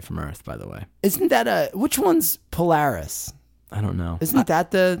years away from Earth, by the way. Isn't that which one's Polaris? I don't know. Isn't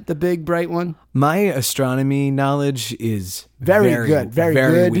that the big bright one? My astronomy knowledge is Very good. Very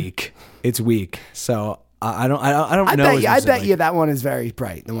good. weak. It's weak. So I don't know. I bet you that one is very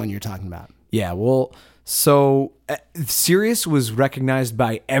bright, the one you're talking about. Yeah, well, so Sirius was recognized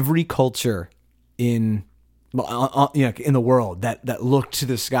by every culture in the world that looked to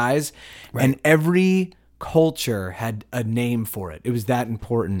the skies, and every culture had a name for it. It was that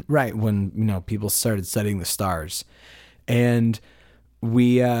important, right? When people started studying the stars, and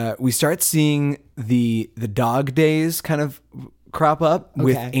we start seeing the dog days kind of crop up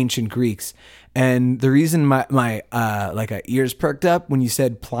with ancient Greeks. And the reason my ears perked up when you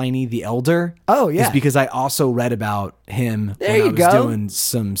said Pliny the Elder, is because I also read about him when I was doing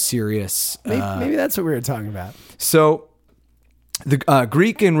some serious. Maybe that's what we were talking about. So, the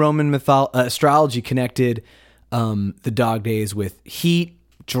Greek and Roman astrology connected the dog days with heat,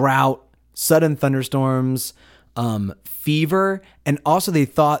 drought, sudden thunderstorms, fever, and also they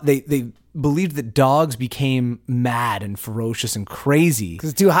thought they believed that dogs became mad and ferocious and crazy because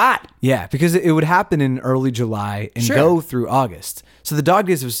it's too hot. Yeah, because it would happen in early July and go through August. So the dog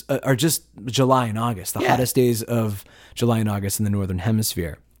days are just July and August, the hottest days of July and August in the Northern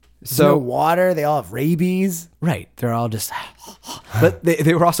Hemisphere. So no water, they all have rabies. Right, they're all just. But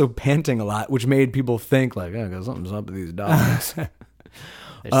they were also panting a lot, which made people think like, oh, something's up with these dogs.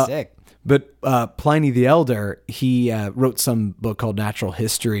 They're sick. But Pliny the Elder, he wrote some book called Natural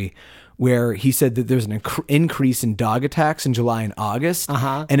History, where he said that there's an increase in dog attacks in July and August,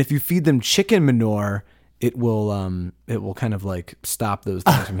 and if you feed them chicken manure, it will kind of like stop those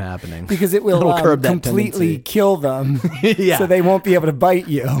things from happening because it will completely kill them, so they won't be able to bite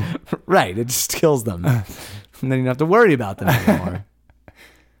you. Right, it just kills them, and then you don't have to worry about them anymore.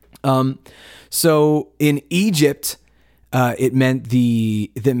 So in Egypt, it meant the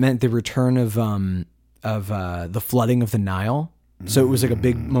return of the flooding of the Nile. So it was like a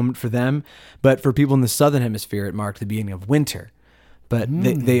big moment for them. But for people in the Southern Hemisphere, it marked the beginning of winter. But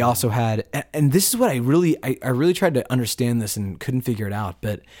they also had, and this is what I really tried to understand this and couldn't figure it out.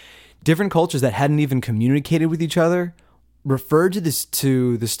 But different cultures that hadn't even communicated with each other referred to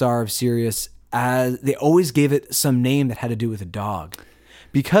the star of Sirius as, they always gave it some name that had to do with a dog.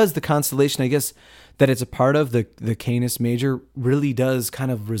 Because the constellation, I guess, that it's a part of, the Canis Major, really does kind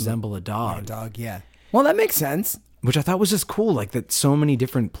of resemble a dog. A dog, yeah. Well, that makes sense. Which I thought was just cool, like that so many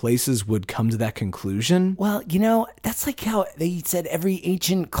different places would come to that conclusion. Well, that's like how they said every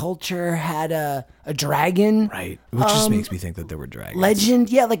ancient culture had a dragon. Right. Which just makes me think that there were dragons.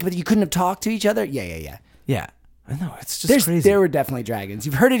 Legend, yeah, but you couldn't have talked to each other. Yeah. Yeah. I know, it's just crazy. There were definitely dragons.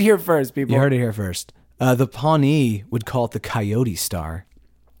 You've heard it here first, people. You heard it here first. The Pawnee would call it the Coyote Star.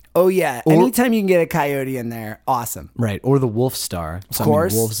 Oh, yeah. Anytime you can get a coyote in there, awesome. Right. Or the Wolf Star. Of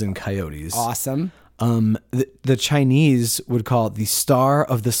course. Wolves and coyotes. Awesome. The Chinese would call it the Star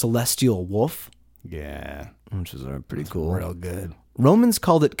of the Celestial Wolf. Yeah. Which is pretty cool. Real good. Romans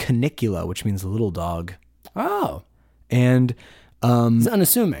called it Canicula, which means little dog. Oh. And it's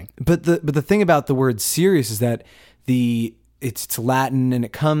unassuming. But the thing about the word Sirius is that it's Latin and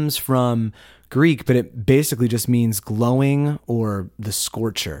it comes from Greek, but it basically just means glowing or the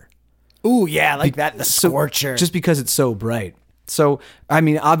scorcher. Ooh, yeah, like that, the scorcher. Just because it's so bright. So, I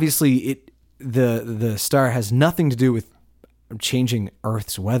mean, obviously the star has nothing to do with changing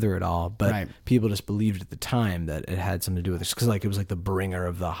Earth's weather at all, but people just believed at the time that it had something to do with it, because it was like the bringer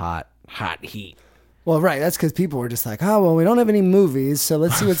of the hot heat. Well, right. That's because people were just like, oh, well, we don't have any movies, so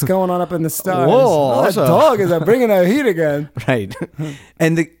let's see what's going on up in the stars. Whoa, that dog is bringing the heat again. Right.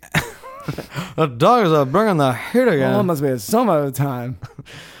 And the dog is bringing the heat again. Well, it must be some other time.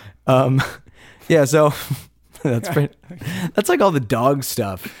 Yeah, so that's like all the dog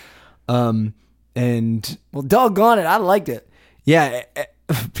stuff. And well, doggone it, I liked it. Yeah,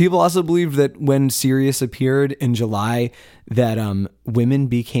 people also believed that when Sirius appeared in July, that women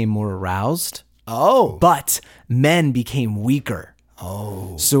became more aroused. Oh, but men became weaker.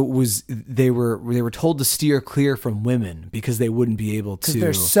 Oh, so they were told to steer clear from women because they wouldn't be able to. Because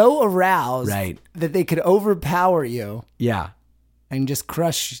they're so aroused, right, that they could overpower you. Yeah, and just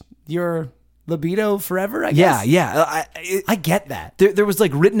crush your libido forever, I guess. Yeah. I get that. There was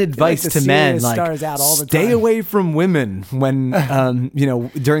like written advice to men, like out all the stay time. away from women when,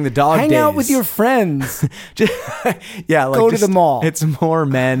 during the dog days. Hang out with your friends. Yeah, like go to the mall. It's more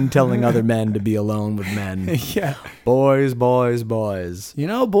men telling other men to be alone with men. Yeah, boys. Boys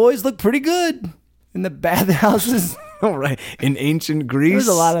look pretty good in the bathhouses All right. In ancient Greece. There's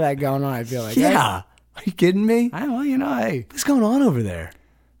a lot of that going on, I feel like. Yeah. Are you kidding me? Well, hey. What's going on over there?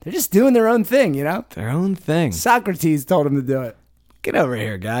 They're just doing their own thing, Their own thing. Socrates told them to do it. Get over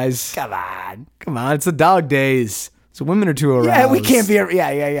here, guys. Come on. Come on. It's the dog days. So women are too aroused. Yeah, we can't be...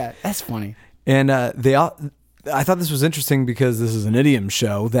 Yeah. That's funny. And I thought this was interesting because this is an idiom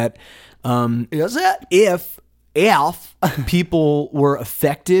show that Is it? if people were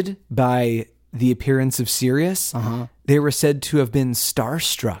affected by the appearance of Sirius, they were said to have been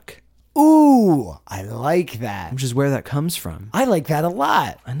starstruck. Ooh, I like that. Which is where that comes from. I like that a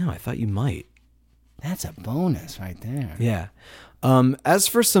lot. I know. I thought you might. That's a bonus right there. Yeah. As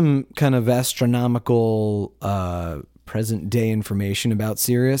for some kind of astronomical present day information about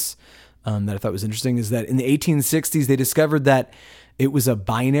Sirius that I thought was interesting is that in the 1860s, they discovered that it was a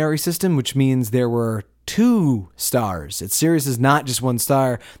binary system, which means there were 2 stars. Sirius is not just one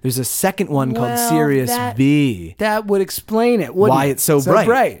star. There's a second one called Sirius B. That would explain it, wouldn't Why it? it's so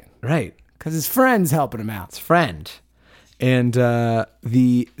bright. Right. Because his friend's helping him out. It's friend. And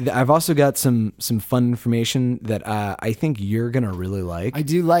I've also got some fun information that I think you're gonna really like. I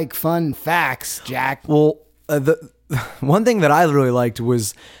do like fun facts, Jack. Well, the one thing that I really liked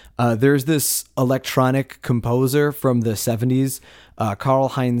was there's this electronic composer from the 70s,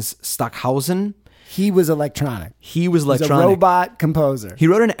 Karl-Heinz Stockhausen. He was electronic. He was electronic. He's a robot composer. He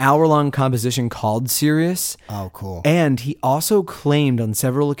wrote an hour-long composition called Sirius. Oh, cool. And he also claimed on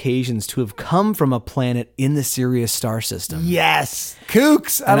several occasions to have come from a planet in the Sirius star system. Yes.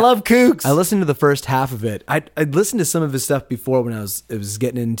 Kooks. I love kooks. I listened to the first half of it. I'd listened to some of his stuff before when I was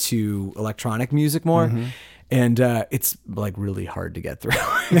getting into electronic music more. Mm-hmm. And it's like really hard to get through.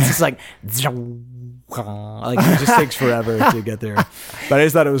 It's just like it just takes forever to get there. But I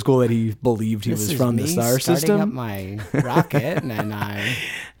just thought it was cool that he believed he was from the star system. Up my rocket, and then I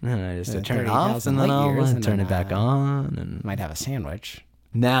just turn it off, and then I'll turn it back on, and might have a sandwich.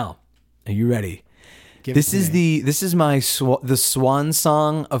 Now, are you ready? This is the swan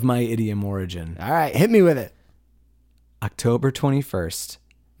song of my idiom origin. All right, hit me with it. October 21st,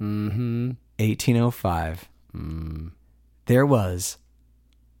 1805. There was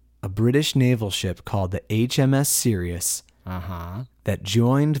a British naval ship called the HMS Sirius that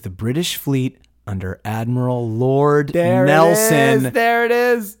joined the British fleet under Admiral Lord Nelson. There it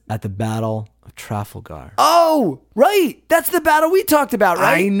is. At the Battle of Trafalgar. Oh, right. That's the battle we talked about,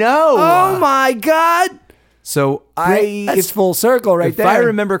 right? I know. Oh, my God. So that's full circle right there. If I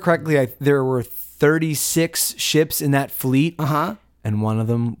remember correctly, there were 36 ships in that fleet. And one of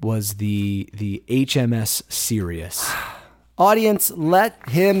them was the HMS Sirius. Audience, let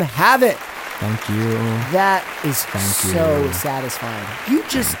him have it. Thank you. That is so satisfying. You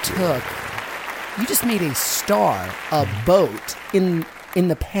just made a star, a boat in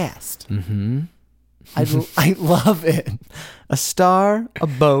the past. I love it. A star, a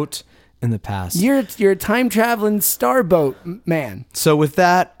boat in the past. You're a time traveling star boat man. So with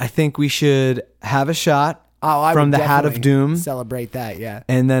that, I think we should have a shot. From the Hat of Doom. Celebrate that, yeah.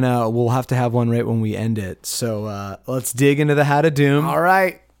 And then we'll have to have one right when we end it. So let's dig into the Hat of Doom. All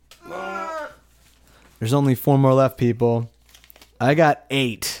right. There's only 4 more left, people. I got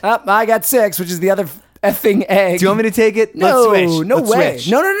 8. I got 6, which is the other effing egg. Do you want me to take it? No, Let's switch. No way.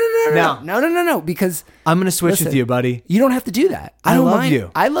 Switch. No, because I'm going to switch with you, buddy. You don't have to do that. I love you.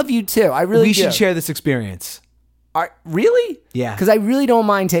 I love you too. I really do. We should share this experience. Really? Yeah. Because I really don't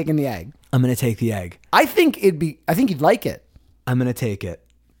mind taking the egg. I'm going to take the egg. I think you'd like it. I'm going to take it.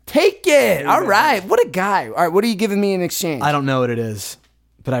 Take it. All right. What a guy. All right. What are you giving me in exchange? I don't know what it is,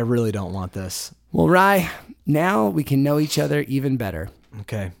 but I really don't want this. Well, Rye, now we can know each other even better.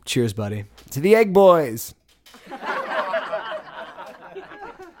 Okay. Cheers, buddy. To the Egg Boys.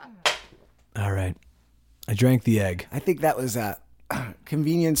 All right. I drank the egg. I think that was a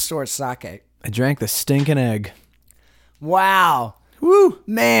convenience store sake. I drank the stinking egg. Wow. Woo.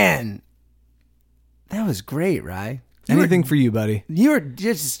 Man. That was great, Rye. Anything for you, buddy. You were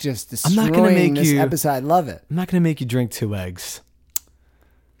just destroying I'm not gonna make this you, episode. I love it. I'm not going to make you drink 2 eggs.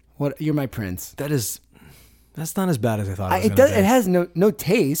 What? You're my prince. That's not as bad as I thought it was. It has no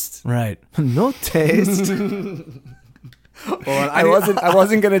taste. Right. No taste. Well, I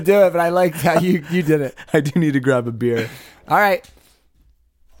wasn't gonna do it, but I liked how you did it. I do need to grab a beer. All right.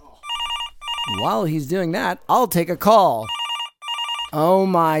 While he's doing that, I'll take a call. Oh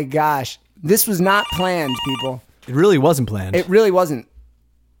my gosh. This was not planned, people. It really wasn't planned. It really wasn't.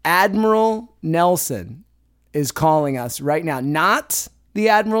 Admiral Nelson is calling us right now. Not the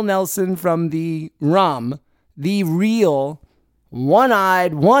Admiral Nelson from the rum, the real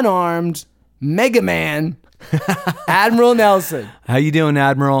one-eyed, one-armed Mega Man Admiral Nelson. How you doing,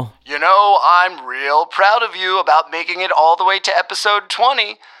 Admiral? You know, I'm real proud of you about making it all the way to episode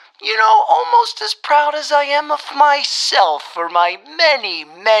 20. You know, almost as proud as I am of myself for my many,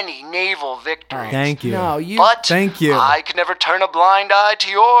 many naval victories. Thank you. No, you. But Thank you. I can never turn a blind eye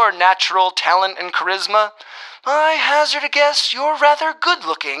to your natural talent and charisma. I hazard a guess you're rather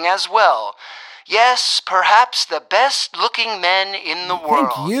good-looking as well. Yes, perhaps the best-looking men in the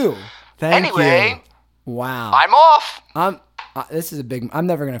world. Thank you. Thank Anyway, you. Wow. I'm off. This is a big. I'm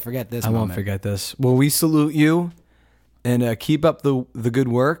never gonna forget this. I won't forget this. Well, we salute you, and keep up the good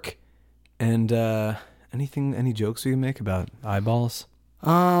work. And any jokes we can make about eyeballs?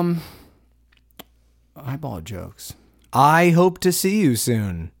 Eyeball jokes. I hope to see you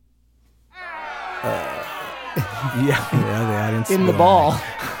soon. Yeah, the audience In the ball.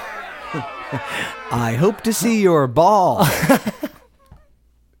 I hope to see your ball.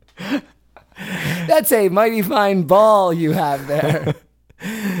 That's a mighty fine ball you have there.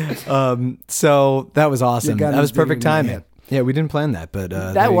 So that was awesome. Your gun That was is digging perfect in the timing. hip. Yeah, we didn't plan that, but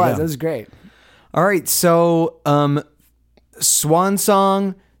there That you was go. great. All right. So, Swan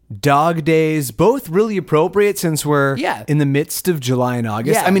Song, Dog Days, both really appropriate since we're in the midst of July and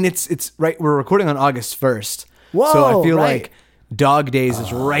August. Yeah. I mean, it's right. We're recording on August 1st. Whoa, so I feel right. like Dog Days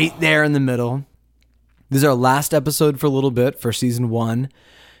is right there in the middle. This is our last episode for a little bit for season 1.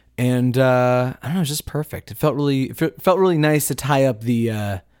 And I don't know, it's just perfect. It felt really nice to tie up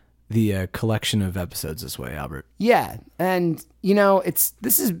the collection of episodes this way, Albert. Yeah, and you know,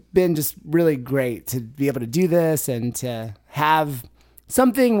 this has been just really great to be able to do this and to have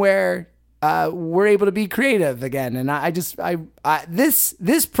something where we're able to be creative again. And I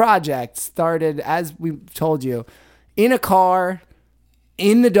this project started, as we told you, in a car,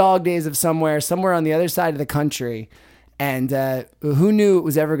 in the dog days of somewhere on the other side of the country. And who knew it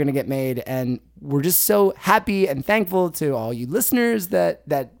was ever going to get made? And we're just so happy and thankful to all you listeners that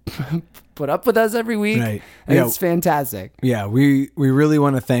put up with us every week. Right. And Yeah. it's fantastic. Yeah, we really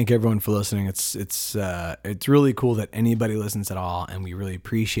want to thank everyone for listening. It's really cool that anybody listens at all, and we really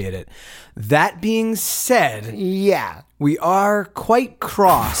appreciate it. That being said, Yeah. we are quite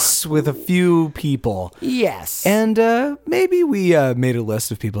cross with a few people. Yes. And maybe we made a list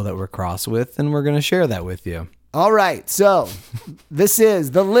of people that we're cross with, and we're going to share that with you. All right. So this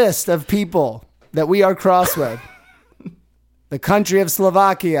is the list of people that we are cross with. The country of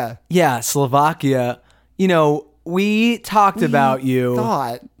Slovakia. Yeah, Slovakia. You know, we talked about you,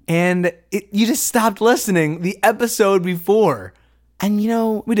 and you just stopped listening the episode before. And you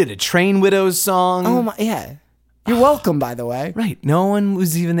know, We did a Train Widows song. oh my, yeah. You're welcome, by the way. Right. No one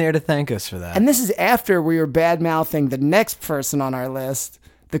was even there to thank us for that. And this is after we were bad-mouthing the next person on our list,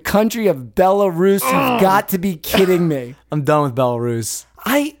 the country of Belarus. You've got to be kidding me. I'm done with Belarus.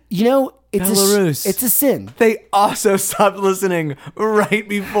 It's a sin. They also stopped listening right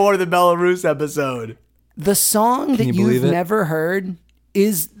before the Belarus episode. The song that you you've believe it? never heard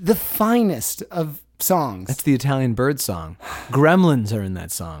is the finest of songs. That's the Italian bird song. Gremlins are in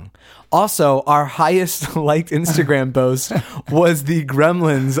that song. Also, our highest liked Instagram post was the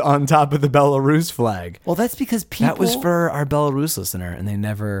Gremlins on top of the Belarus flag. Well, that's because people... That was for our Belarus listener, and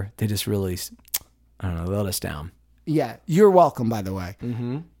they just really, I don't know, let us down. Yeah, you're welcome, by the way.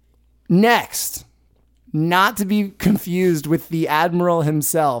 Mm-hmm. Next, not to be confused with the Admiral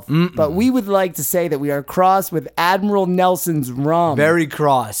himself, but we would like to say that we are cross with Admiral Nelson's rum. Very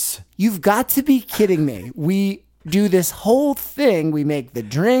cross. You've got to be kidding me. We do this whole thing. We make the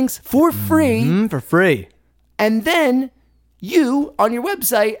drinks for free. For free. And then you, on your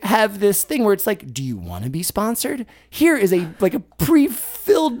website, have this thing where it's like, do you want to be sponsored? Here is a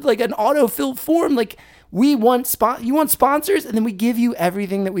pre-filled, like an auto-filled form. Like, you want sponsors, and then we give you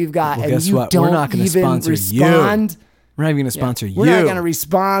everything that we've got. Well, and guess you what? don't We're not going to even sponsor respond. you. We're not even going to sponsor you. We're not going to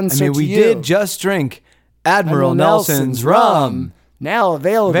respond. I mean, we did just drink Admiral Nelson's rum. Now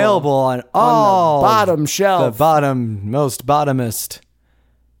Available on all the bottom shelf. The most bottomest.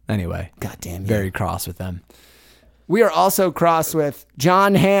 Anyway. God damn you. Very cross with them. We are also cross with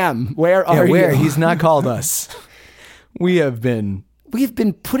John Hamm. Where are you? He's not called us. We have been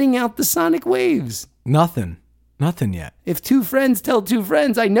putting out the sonic waves. nothing yet. If two friends tell two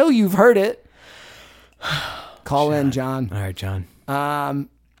friends, I know you've heard it. Call in, John. All right, John.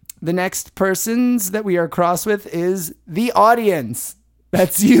 The next persons that we are cross with is the audience.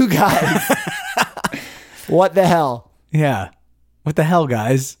 That's you guys. What the hell? Yeah. What the hell,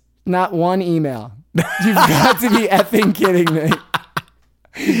 guys? Not one email. You've got to be effing kidding me.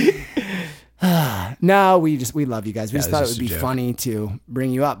 No, we love you guys. We just thought it would be funny to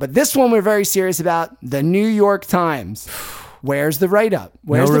bring you up. But this one we're very serious about. The New York Times. Where's the write-up?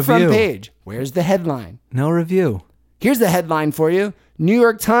 Where's No the front review. page? Where's the headline? No review. Here's the headline for you. New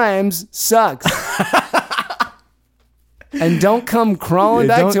York Times sucks. And don't come crawling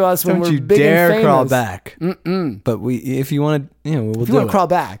back to us when don't we're you big dare and famous. crawl back. But if you want to, we'll If do you want it. to crawl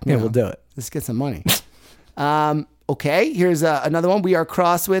back, Yeah, we'll do it. Let's get some money. Okay, here's another one. We are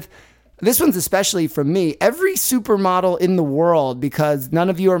crossed with. This one's especially from me. Every supermodel in the world, because none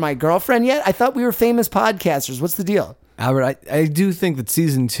of you are my girlfriend yet. I thought we were famous podcasters. What's the deal? Albert, I do think that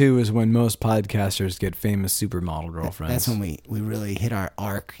season 2 is when most podcasters get famous supermodel girlfriends. That's when we really hit our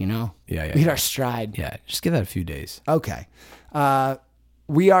arc, Yeah, we hit yeah. our stride. Yeah, just give that a few days. Okay.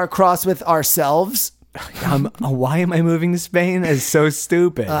 We are crossed with ourselves. Why am I moving to Spain? That's so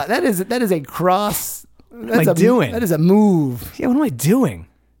stupid. That is a cross. That's am I doing? That is a move. Yeah, what am I doing?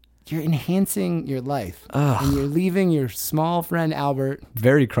 You're enhancing your life. And you're leaving your small friend Albert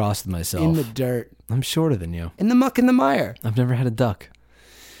Very cross with myself. in the dirt, I'm shorter than you. in the muck and the mire. I've never had a duck.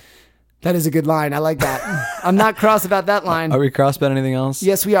 That is a good line. I like that. I'm not cross about that line. Are we cross about anything else?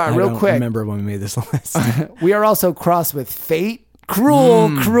 Yes, we are. I Real don't quick. remember when we made this list. We are also cross with fate.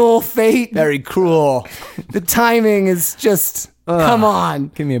 Cruel fate. Very cruel. The timing is just, come on.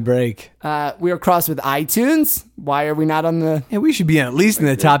 Give me a break. We are cross with iTunes. Why are we not on the... Yeah, we should be at least in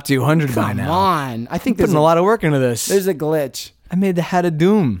the top 200 by Come now. on. I think there's Putting a lot of work into this. there's a glitch. I made the hat of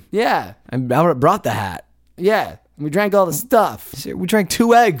doom. Yeah. Albert brought the hat. Yeah. We drank all the stuff We drank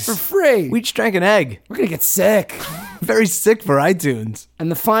 2 eggs. for free. We each drank an egg. We're going to get sick. Very sick for iTunes.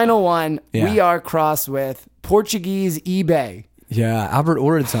 And the final one, Yeah. we are cross with Portuguese eBay. Yeah, Albert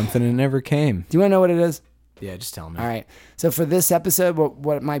ordered something and it never came. Do you want to know what it is? Yeah, just tell me. All right. So for this episode,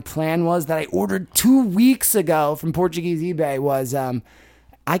 what my plan was that I ordered 2 weeks ago from Portuguese eBay was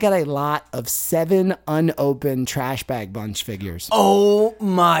I got a lot of 7 unopened Trash Bag Bunch figures. Oh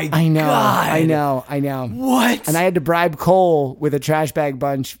my I know. God. I know. What? And I had to bribe Cole with a Trash Bag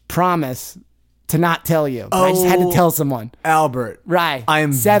Bunch promise to not tell you. But I just had to tell someone. Albert. Right. I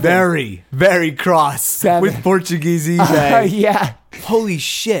am 7. very, very cross 7. with Portuguese eBay. Yeah. Holy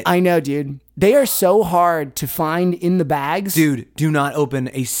shit. I know, dude. They are so hard to find in the bags. Dude, do not open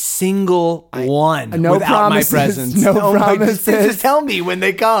a single one no without promises, my presence. no Oh my- promises. Just tell me when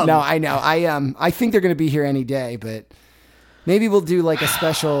they come. No, I know. I think they're going to be here any day, but maybe we'll do like a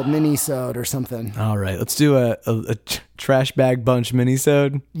special mini-sode or something. All right, let's do a Trash Bag Bunch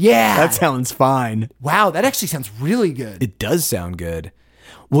mini-sode. Yeah. That sounds fine. Wow, that actually sounds really good. It does sound good.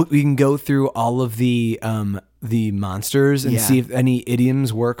 Well, we can go through all of the monsters and Yeah. see if any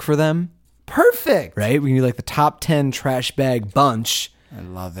idioms work for them. Perfect. Right? We can do like the top 10 Trash Bag Bunch I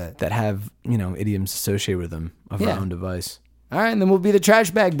love it. that have, idioms associated with them of Yeah. our own device. All right, and then we'll be the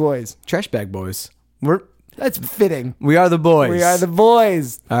Trash Bag Boys. Trash Bag Boys. That's fitting. We are the boys. We are the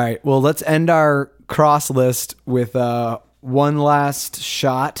boys. All right. Well, let's end our cross list with one last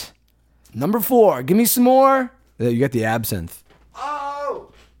shot. Number 4. Give me some more. You got the absinthe.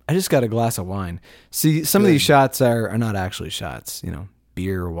 Oh. I just got a glass of wine. See, some of these shots are not actually shots.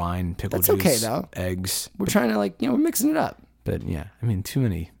 Beer, wine, pickle That's juice, okay, though. eggs. We're trying to we're mixing it up. But yeah, too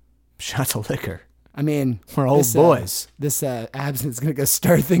many shots of liquor. I mean, We're old boys. This absinthe is going to go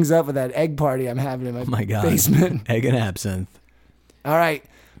stir things up with that egg party I'm having in my My God. basement. Egg and absinthe. All right.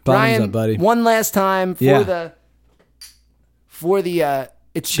 Bottoms Brian, up, buddy. one last time for Yeah. the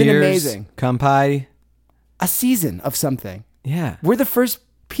it's Cheers. been amazing. Kampai. A season of something. Yeah. We're the first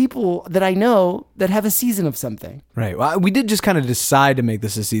people that I know that have a season of something. Right. Well, we did just kind of decide to make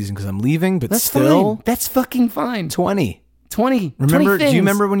this a season because I'm leaving, but That's still fine. That's fucking fine. 20. 20. Remember? 20 Do you things.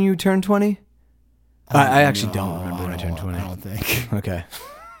 remember when you turned 20? I actually don't remember when I turned 20. I don't think. Okay.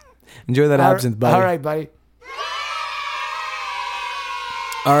 Enjoy that absinthe, buddy. All right, buddy.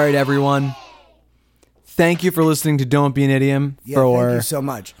 All right, everyone. Thank you for listening to Don't Be an Idiom Yeah, thank you for so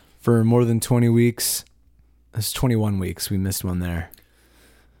much. more than 20 weeks. It's 21 weeks. We missed one there.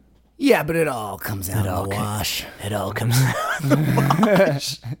 Yeah, but it all comes out in the wash. It all comes out of the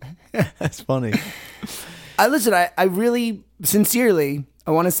wash. That's funny. Listen, I really, sincerely,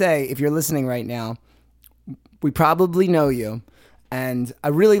 I want to say, if you're listening right now, we probably know you, and I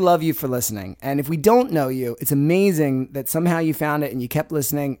really love you for listening. And if we don't know you, it's amazing that somehow you found it and you kept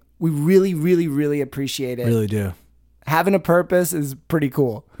listening. We really, really, really appreciate it. Really do. Having a purpose is pretty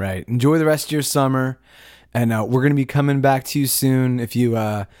cool. Right. Enjoy the rest of your summer. And we're going to be coming back to you soon. If you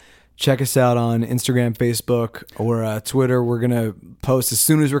check us out on Instagram, Facebook, or Twitter, we're going to post as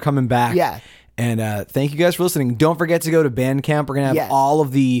soon as we're coming back. Yeah. And thank you guys for listening. Don't forget to go to Bandcamp. We're going to have all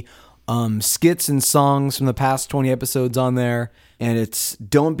of the skits and songs from the past 20 episodes on there. And it's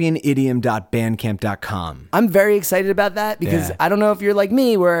don'tbeanidiom.bandcamp.com. I'm very excited about that because Yeah. I don't know if you're like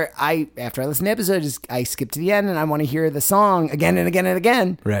me, where after I listen to episodes, I skip to the end and I want to hear the song again and again and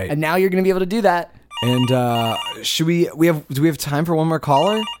again. Right. And now you're going to be able to do that. And do we have time for one more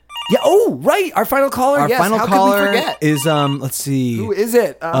caller? Yeah. Oh, right. Our final caller. Our yes. final How caller could we forget? is let's see. Who is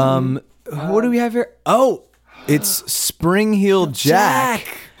it? What do we have here? Oh, it's Spring Heel Jack.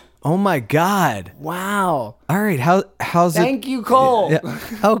 Oh my God. Wow. All right. How's it? Thank you, Cole. Yeah.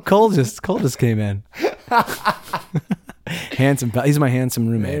 Oh, Cole just came in. Handsome. He's my handsome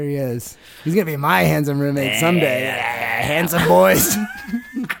There roommate. he is. He's going to be my handsome roommate someday. Handsome boys.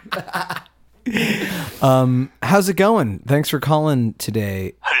 How's it going? Thanks for calling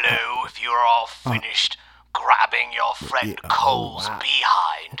today. Hello, if you're all finished grabbing your friend Cole's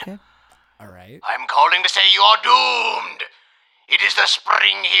behind. Okay. All right. I'm calling to say you are doomed. It is the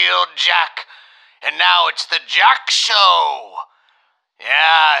Spring-Heeled Jack, and now it's the Jack Show.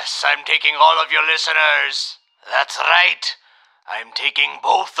 Yes, I'm taking all of your listeners. That's right. I'm taking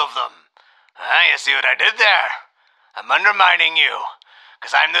both of them. You see what I did there? I'm undermining you,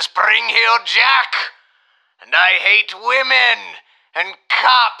 because I'm the Spring-Heeled Jack, and I hate women, and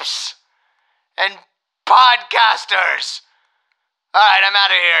cops, and podcasters. All right, I'm out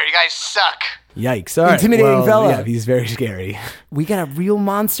of here. You guys suck. Yikes. All right. Intimidating fella. Yeah, he's very scary. We got a real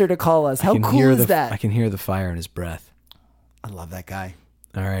monster to call us. How I can cool hear is that? I can hear the fire in his breath. I love that guy.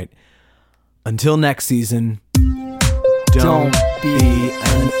 All right. Until next season, Don't be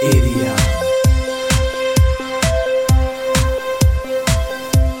an idiot.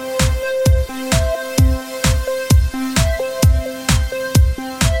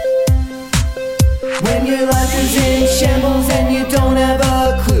 When your life is in shambles and you don't have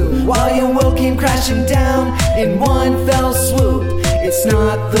a clue, while your world came crashing down in one fell swoop. It's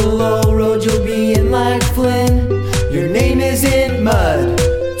not the low road you'll be in like Flynn. Your name is in mud.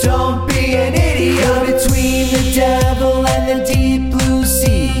 Don't be an idiot. Between the devil and the deep blue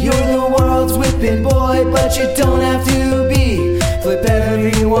sea, you're the world's whipping boy, but you don't have to be. Flip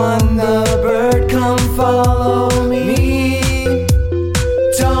everyone the bird, come follow me.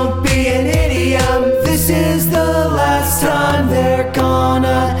 Don't be an idiot. This is the last time they're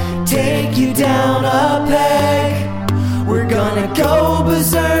gonna take you down a peg. We're gonna go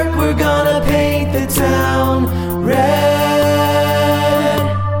berserk, we're gonna paint the town red.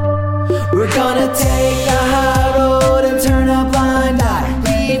 We're gonna take the high road and turn a blind eye.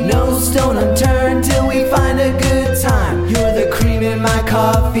 Leave no stone unturned till we find a good time. You're the cream in my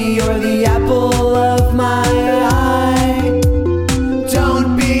coffee, you're the apple of my eye.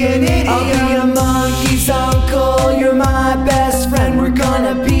 Don't be an idiot. I'll be a monkey's uncle, you're my best friend. We're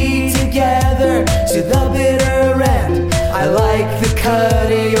gonna be together to the bitter end. I like the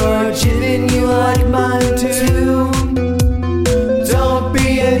cut of your chin and you like mine too. Don't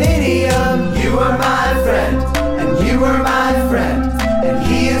be an idiot. You are my friend, and you are my friend, and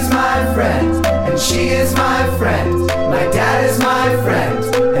he is my friend, and she is my friend. My dad is my friend,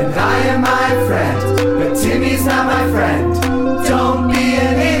 and I am my friend, but Timmy's not my friend. Don't be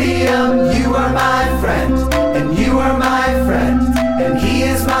an idiot. You are my friend, and you are my friend, and he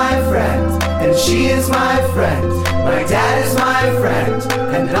is my friend, and she is my friend. My dad is my friend,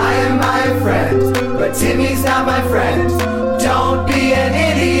 and I am my friend, but Timmy's not my friend.